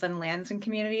feels and lands in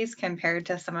communities compared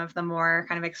to some of the more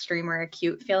kind of extreme or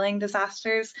acute feeling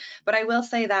disasters. But I will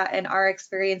say that in our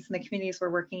experience in the communities we're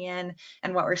working in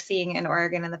and what we're seeing in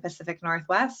Oregon and the Pacific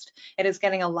Northwest, it is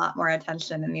getting a lot more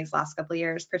attention in these last couple of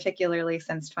years, particularly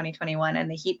since 2021 and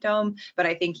the heat dome. But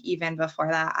I think even before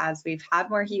that, as we've had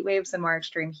more heat waves and more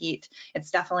extreme heat,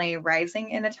 it's definitely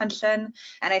rising in attention.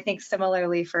 And I think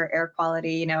similarly for air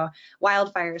quality, you know,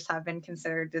 wildfires have been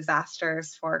considered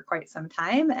disasters for quite some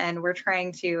time, and we're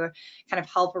trying to kind of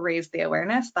help raise the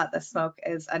awareness that the smoke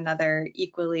is another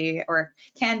equally, or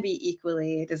can be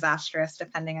equally disastrous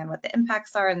depending on what the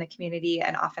impacts are in the community,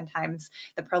 and oftentimes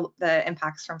the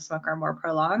impacts from smoke are more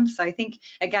prolonged. So I think,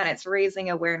 again, it's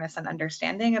raising awareness and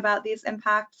understanding about these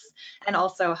impacts, and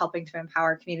also helping to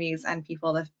empower communities and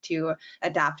people to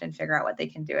adapt and figure out what they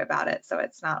can do about it, so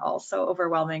it's not all so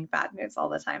overwhelming bad news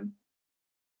all the time.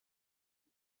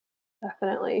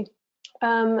 Definitely.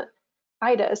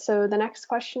 Ida, so the next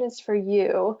question is for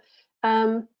you.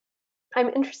 I'm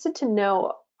interested to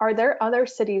know, are there other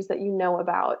cities that you know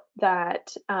about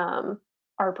that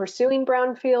are pursuing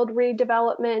brownfield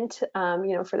redevelopment,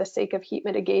 you know, for the sake of heat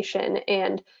mitigation?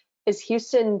 And is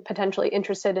Houston potentially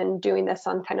interested in doing this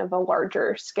on kind of a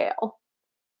larger scale?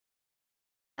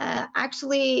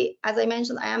 Actually, as I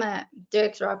mentioned, I am a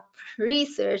director of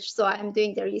research, so I'm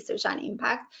doing the research on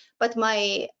impact, but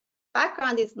my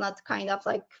background is not kind of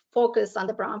like focused on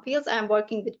the brownfields. I'm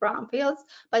working with brownfields,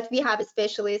 but we have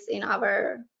specialists in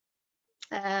our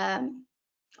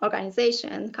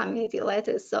organization, Community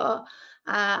Lettuce. So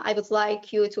I would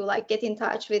like you to like get in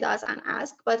touch with us and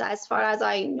ask. But as far as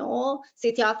I know,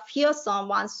 City of Houston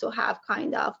wants to have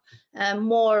kind of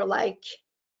more like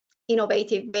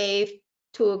innovative way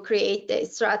to create the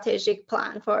strategic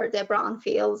plan for the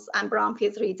brownfields and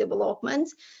brownfield redevelopment.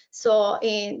 So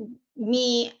in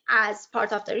me as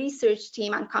part of the research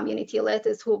team and Community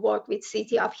Lettuce who work with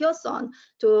City of Houston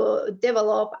to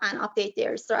develop and update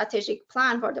their strategic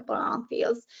plan for the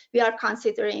brownfields, we are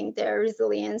considering their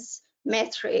resilience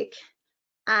metric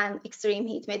and extreme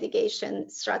heat mitigation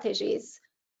strategies.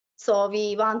 So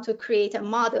we want to create a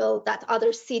model that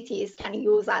other cities can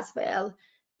use as well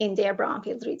in their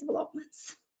brownfield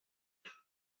redevelopments.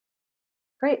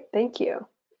 Great, thank you.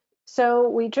 So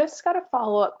we just got a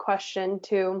follow-up question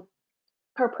to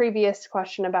our previous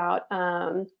question about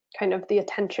kind of the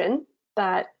attention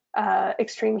that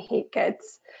extreme heat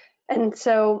gets. And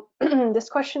so this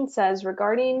question says,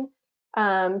 regarding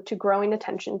to growing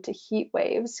attention to heat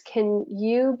waves, can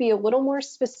you be a little more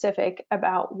specific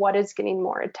about what is getting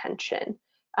more attention?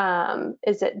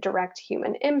 Is it direct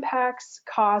human impacts,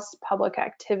 costs, public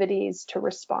activities to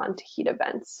respond to heat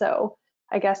events? So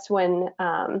I guess when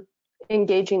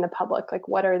engaging the public, like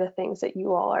what are the things that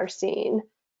you all are seeing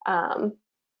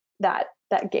that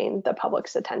gain the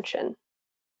public's attention?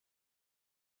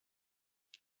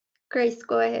 Grace,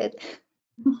 go ahead.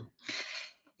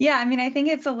 Yeah, I mean, I think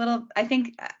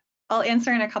I'll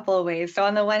answer in a couple of ways. So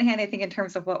on the one hand, I think in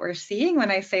terms of what we're seeing, when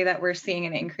I say that we're seeing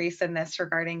an increase in this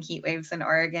regarding heat waves in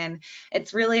Oregon,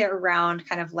 it's really around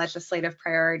kind of legislative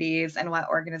priorities and what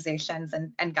organizations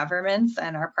and governments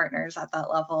and our partners at that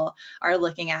level are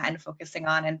looking at and focusing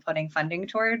on and putting funding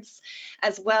towards,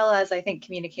 as well as I think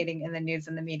communicating in the news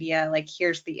and the media, like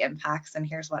here's the impacts and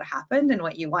here's what happened and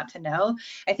what you want to know.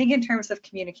 I think in terms of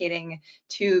communicating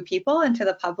to people and to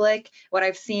the public, what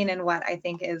I've seen and what I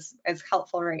think is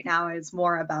helpful right now is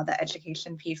more about the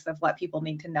education piece of what people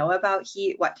need to know about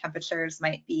heat, what temperatures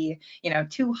might be, you know,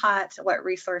 too hot, what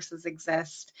resources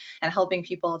exist, and helping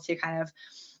people to kind of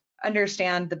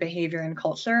understand the behavior and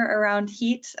culture around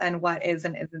heat and what is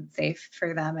and isn't safe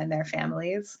for them and their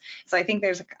families. So I think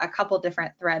there's a couple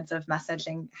different threads of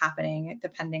messaging happening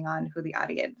depending on who the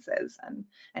audience is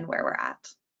and where we're at.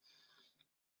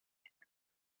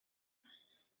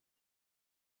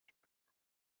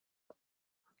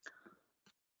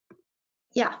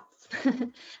 Yeah,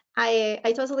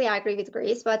 I totally agree with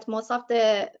Grace, but most of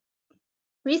the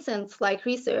recent like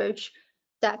research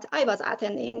that I was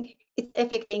attending, it's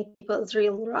affecting people's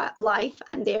real life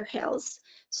and their health.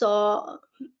 So,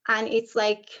 and it's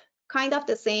like kind of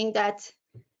the saying that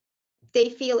they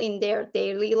feel in their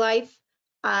daily life.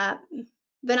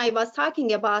 When I was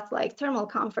talking about like thermal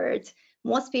comfort,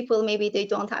 most people maybe they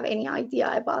don't have any idea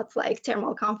about like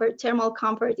thermal comfort. Thermal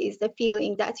comfort is the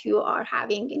feeling that you are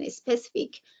having in a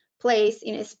specific place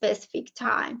in a specific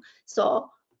time. So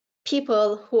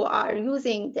people who are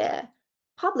using the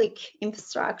public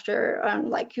infrastructure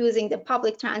and like using the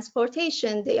public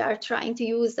transportation, they are trying to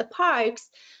use the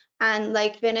parks, and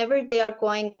like whenever they are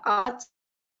going out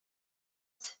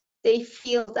they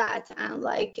feel that. And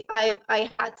like I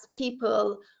had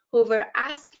people who were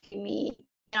asking me,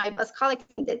 I was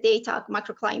collecting the data,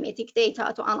 macroclimatic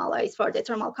data, to analyze for the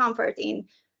thermal comfort in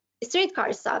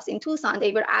streetcar stops in Tucson.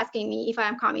 They were asking me if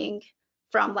I'm coming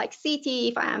from like city,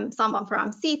 if I am someone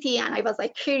from city, and I was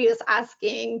like curious,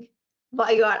 asking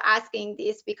why you are asking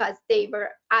this, because they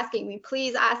were asking me,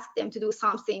 please ask them to do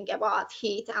something about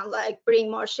heat and like bring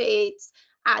more shades,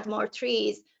 add more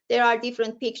trees. There are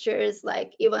different pictures,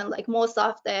 like even like most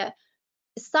of the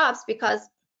stops, because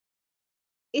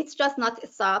it's just not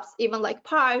stops, even like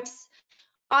parks,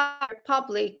 our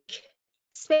public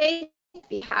space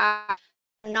we have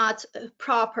not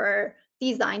proper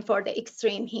design for the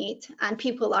extreme heat, and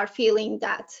people are feeling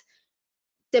that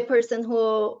the person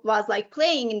who was like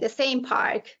playing in the same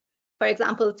park, for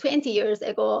example 20 years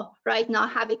ago, right now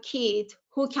have a kid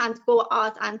who can't go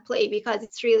out and play because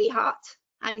it's really hot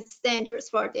and it's dangerous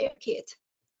for their kid.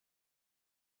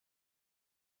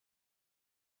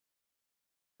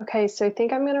 Okay, so I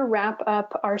think I'm going to wrap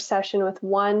up our session with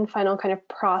one final kind of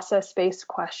process-based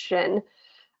question.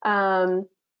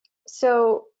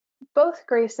 So both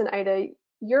Grace and Ida,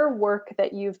 your work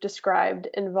that you've described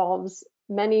involves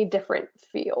many different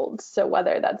fields. So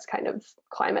whether that's kind of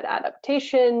climate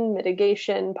adaptation,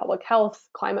 mitigation, public health,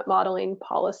 climate modeling,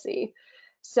 policy.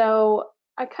 So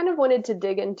I kind of wanted to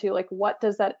dig into like, what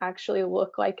does that actually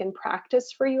look like in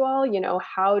practice for you all? You know,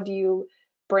 how do you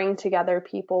bring together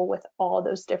people with all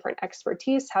those different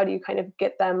expertise? How do you kind of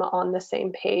get them on the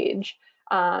same page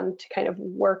to kind of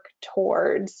work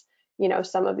towards, you know,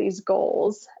 some of these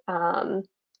goals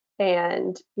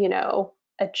and, you know,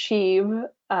 achieve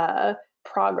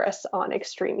progress on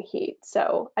extreme heat?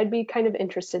 So I'd be kind of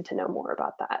interested to know more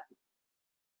about that.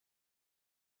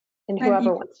 And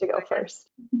whoever wants to go first.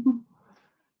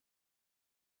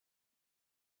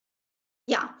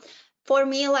 Yeah, for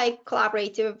me, like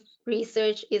collaborative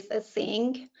research is a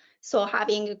thing. So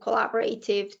having a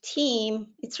collaborative team,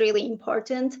 it's really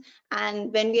important.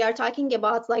 And when we are talking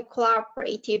about like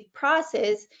collaborative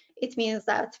process, it means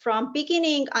that from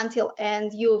beginning until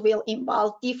end, you will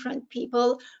involve different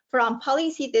people, from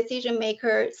policy decision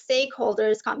makers,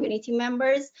 stakeholders, community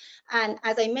members. And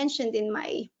as I mentioned in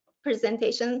my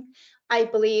presentation, I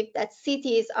believe that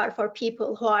cities are for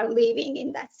people who are living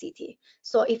in that city.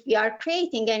 So if we are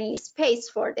creating any space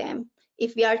for them,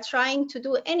 if we are trying to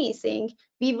do anything,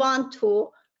 we want to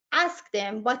ask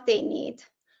them what they need.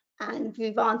 And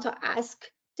we want to ask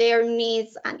their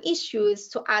needs and issues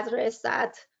to address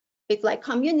that with like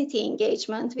community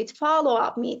engagement, with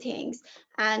follow-up meetings.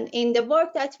 And in the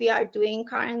work that we are doing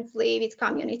currently with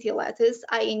Community Lattice,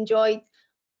 I enjoyed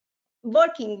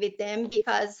working with them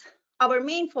because our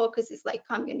main focus is like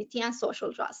community and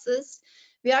social justice.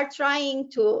 We are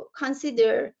trying to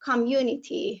consider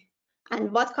community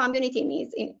and what community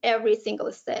needs in every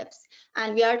single steps.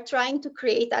 And we are trying to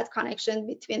create that connection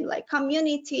between like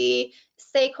community,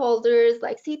 stakeholders,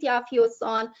 like City of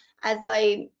Houston. As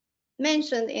I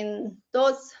mentioned in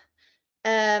those,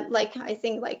 like I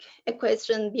think like a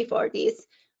question before this,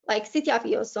 like City of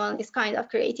Houston is kind of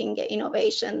creating an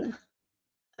innovation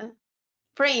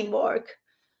framework,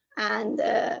 and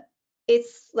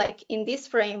it's like in this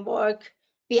framework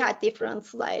we had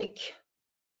different like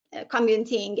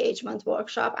community engagement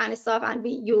workshop and stuff, and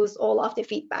we use all of the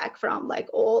feedback from like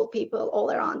all people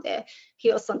all around the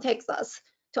Houston, Texas,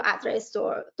 to address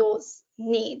those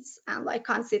needs and like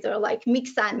consider like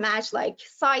mix and match like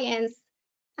science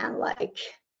and like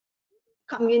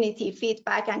community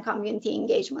feedback and community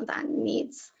engagement and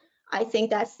needs. I think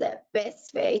that's the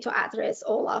best way to address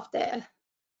all of the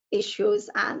issues,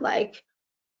 and like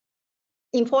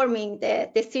informing the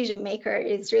decision maker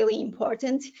is really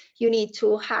important. You need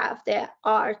to have the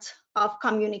art of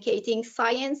communicating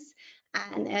science,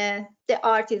 and the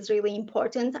art is really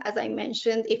important. As I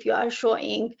mentioned, if you are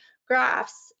showing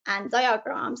graphs and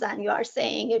diagrams and you are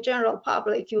saying a general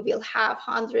public you will have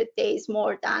 100 days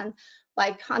more than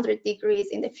like 100 degrees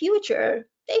in the future,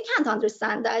 they can't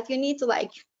understand that. You need to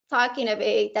like talk in a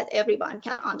way that everyone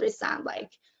can understand.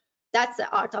 Like that's the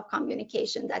art of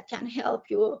communication that can help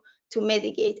you to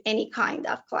mitigate any kind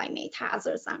of climate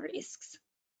hazards and risks.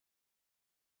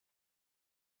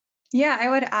 Yeah, I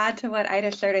would add to what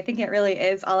Ida shared. I think it really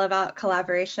is all about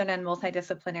collaboration and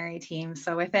multidisciplinary teams.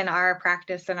 So within our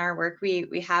practice and our work,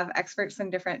 we have experts in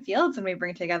different fields, and we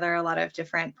bring together a lot of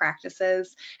different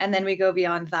practices. And then we go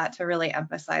beyond that to really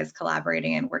emphasize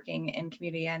collaborating and working in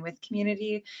community and with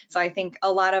community. So I think a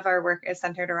lot of our work is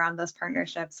centered around those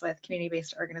partnerships with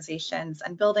community-based organizations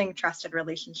and building trusted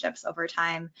relationships over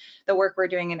time. The work we're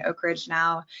doing in Oakridge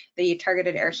now, the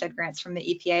targeted Airshed grants from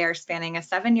the EPA are spanning a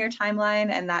 7-year timeline,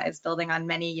 and that is building on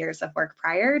many years of work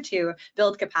prior to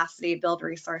build capacity, build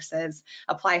resources,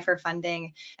 apply for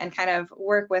funding, and kind of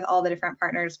work with all the different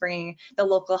partners, bringing the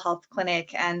local health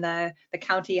clinic and the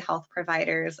county health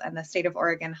providers and the state of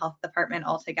Oregon Health Department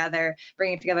all together,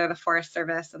 bringing together the Forest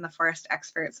Service and the forest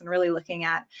experts, and really looking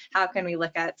at how can we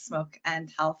look at smoke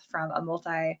and health from a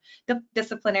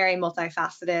multidisciplinary,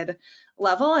 multifaceted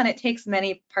level. And it takes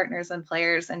many partners and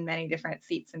players in many different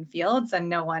seats and fields, and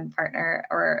no one partner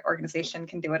or organization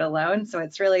can do it alone. So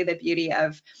it's really the beauty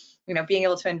of being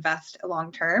able to invest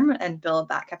long term and build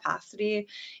that capacity,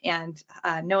 and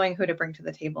knowing who to bring to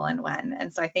the table and when.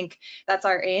 And so I think that's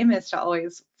our aim, is to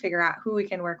always figure out who we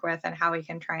can work with and how we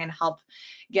can try and help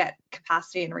get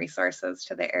capacity and resources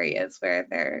to the areas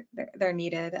where they're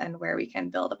needed and where we can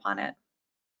build upon it.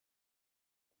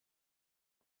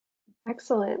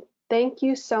 Excellent. Thank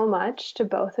you so much to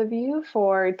both of you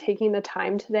for taking the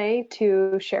time today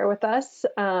to share with us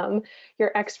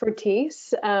your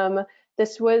expertise.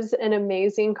 This was an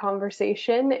amazing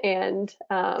conversation, and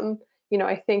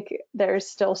I think there's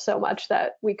still so much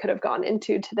that we could have gone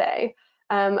into today.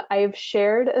 I've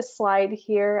shared a slide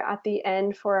here at the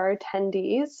end for our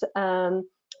attendees.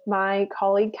 My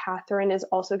colleague Catherine is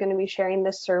also going to be sharing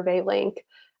this survey link.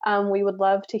 We would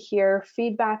love to hear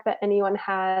feedback that anyone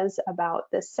has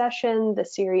about this session, the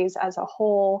series as a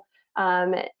whole,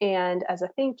 and as a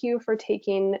thank you for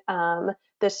taking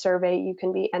this survey, you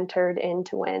can be entered in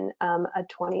to win a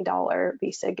 $20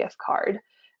 Visa gift card.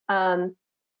 And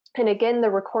again, the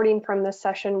recording from this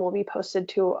session will be posted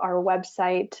to our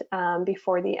website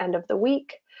before the end of the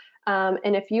week.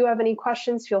 And if you have any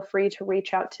questions, feel free to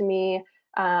reach out to me.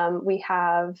 We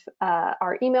have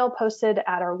our email posted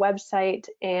at our website,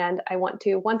 and I want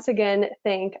to once again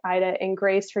thank Ida and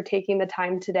Grace for taking the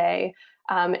time today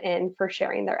and for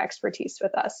sharing their expertise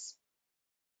with us.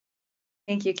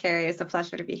 Thank you, Carrie. It's a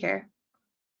pleasure to be here.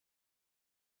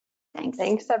 Thanks.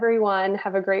 Thanks, everyone.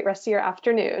 Have a great rest of your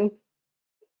afternoon.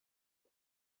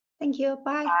 Thank you.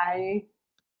 Bye. Bye.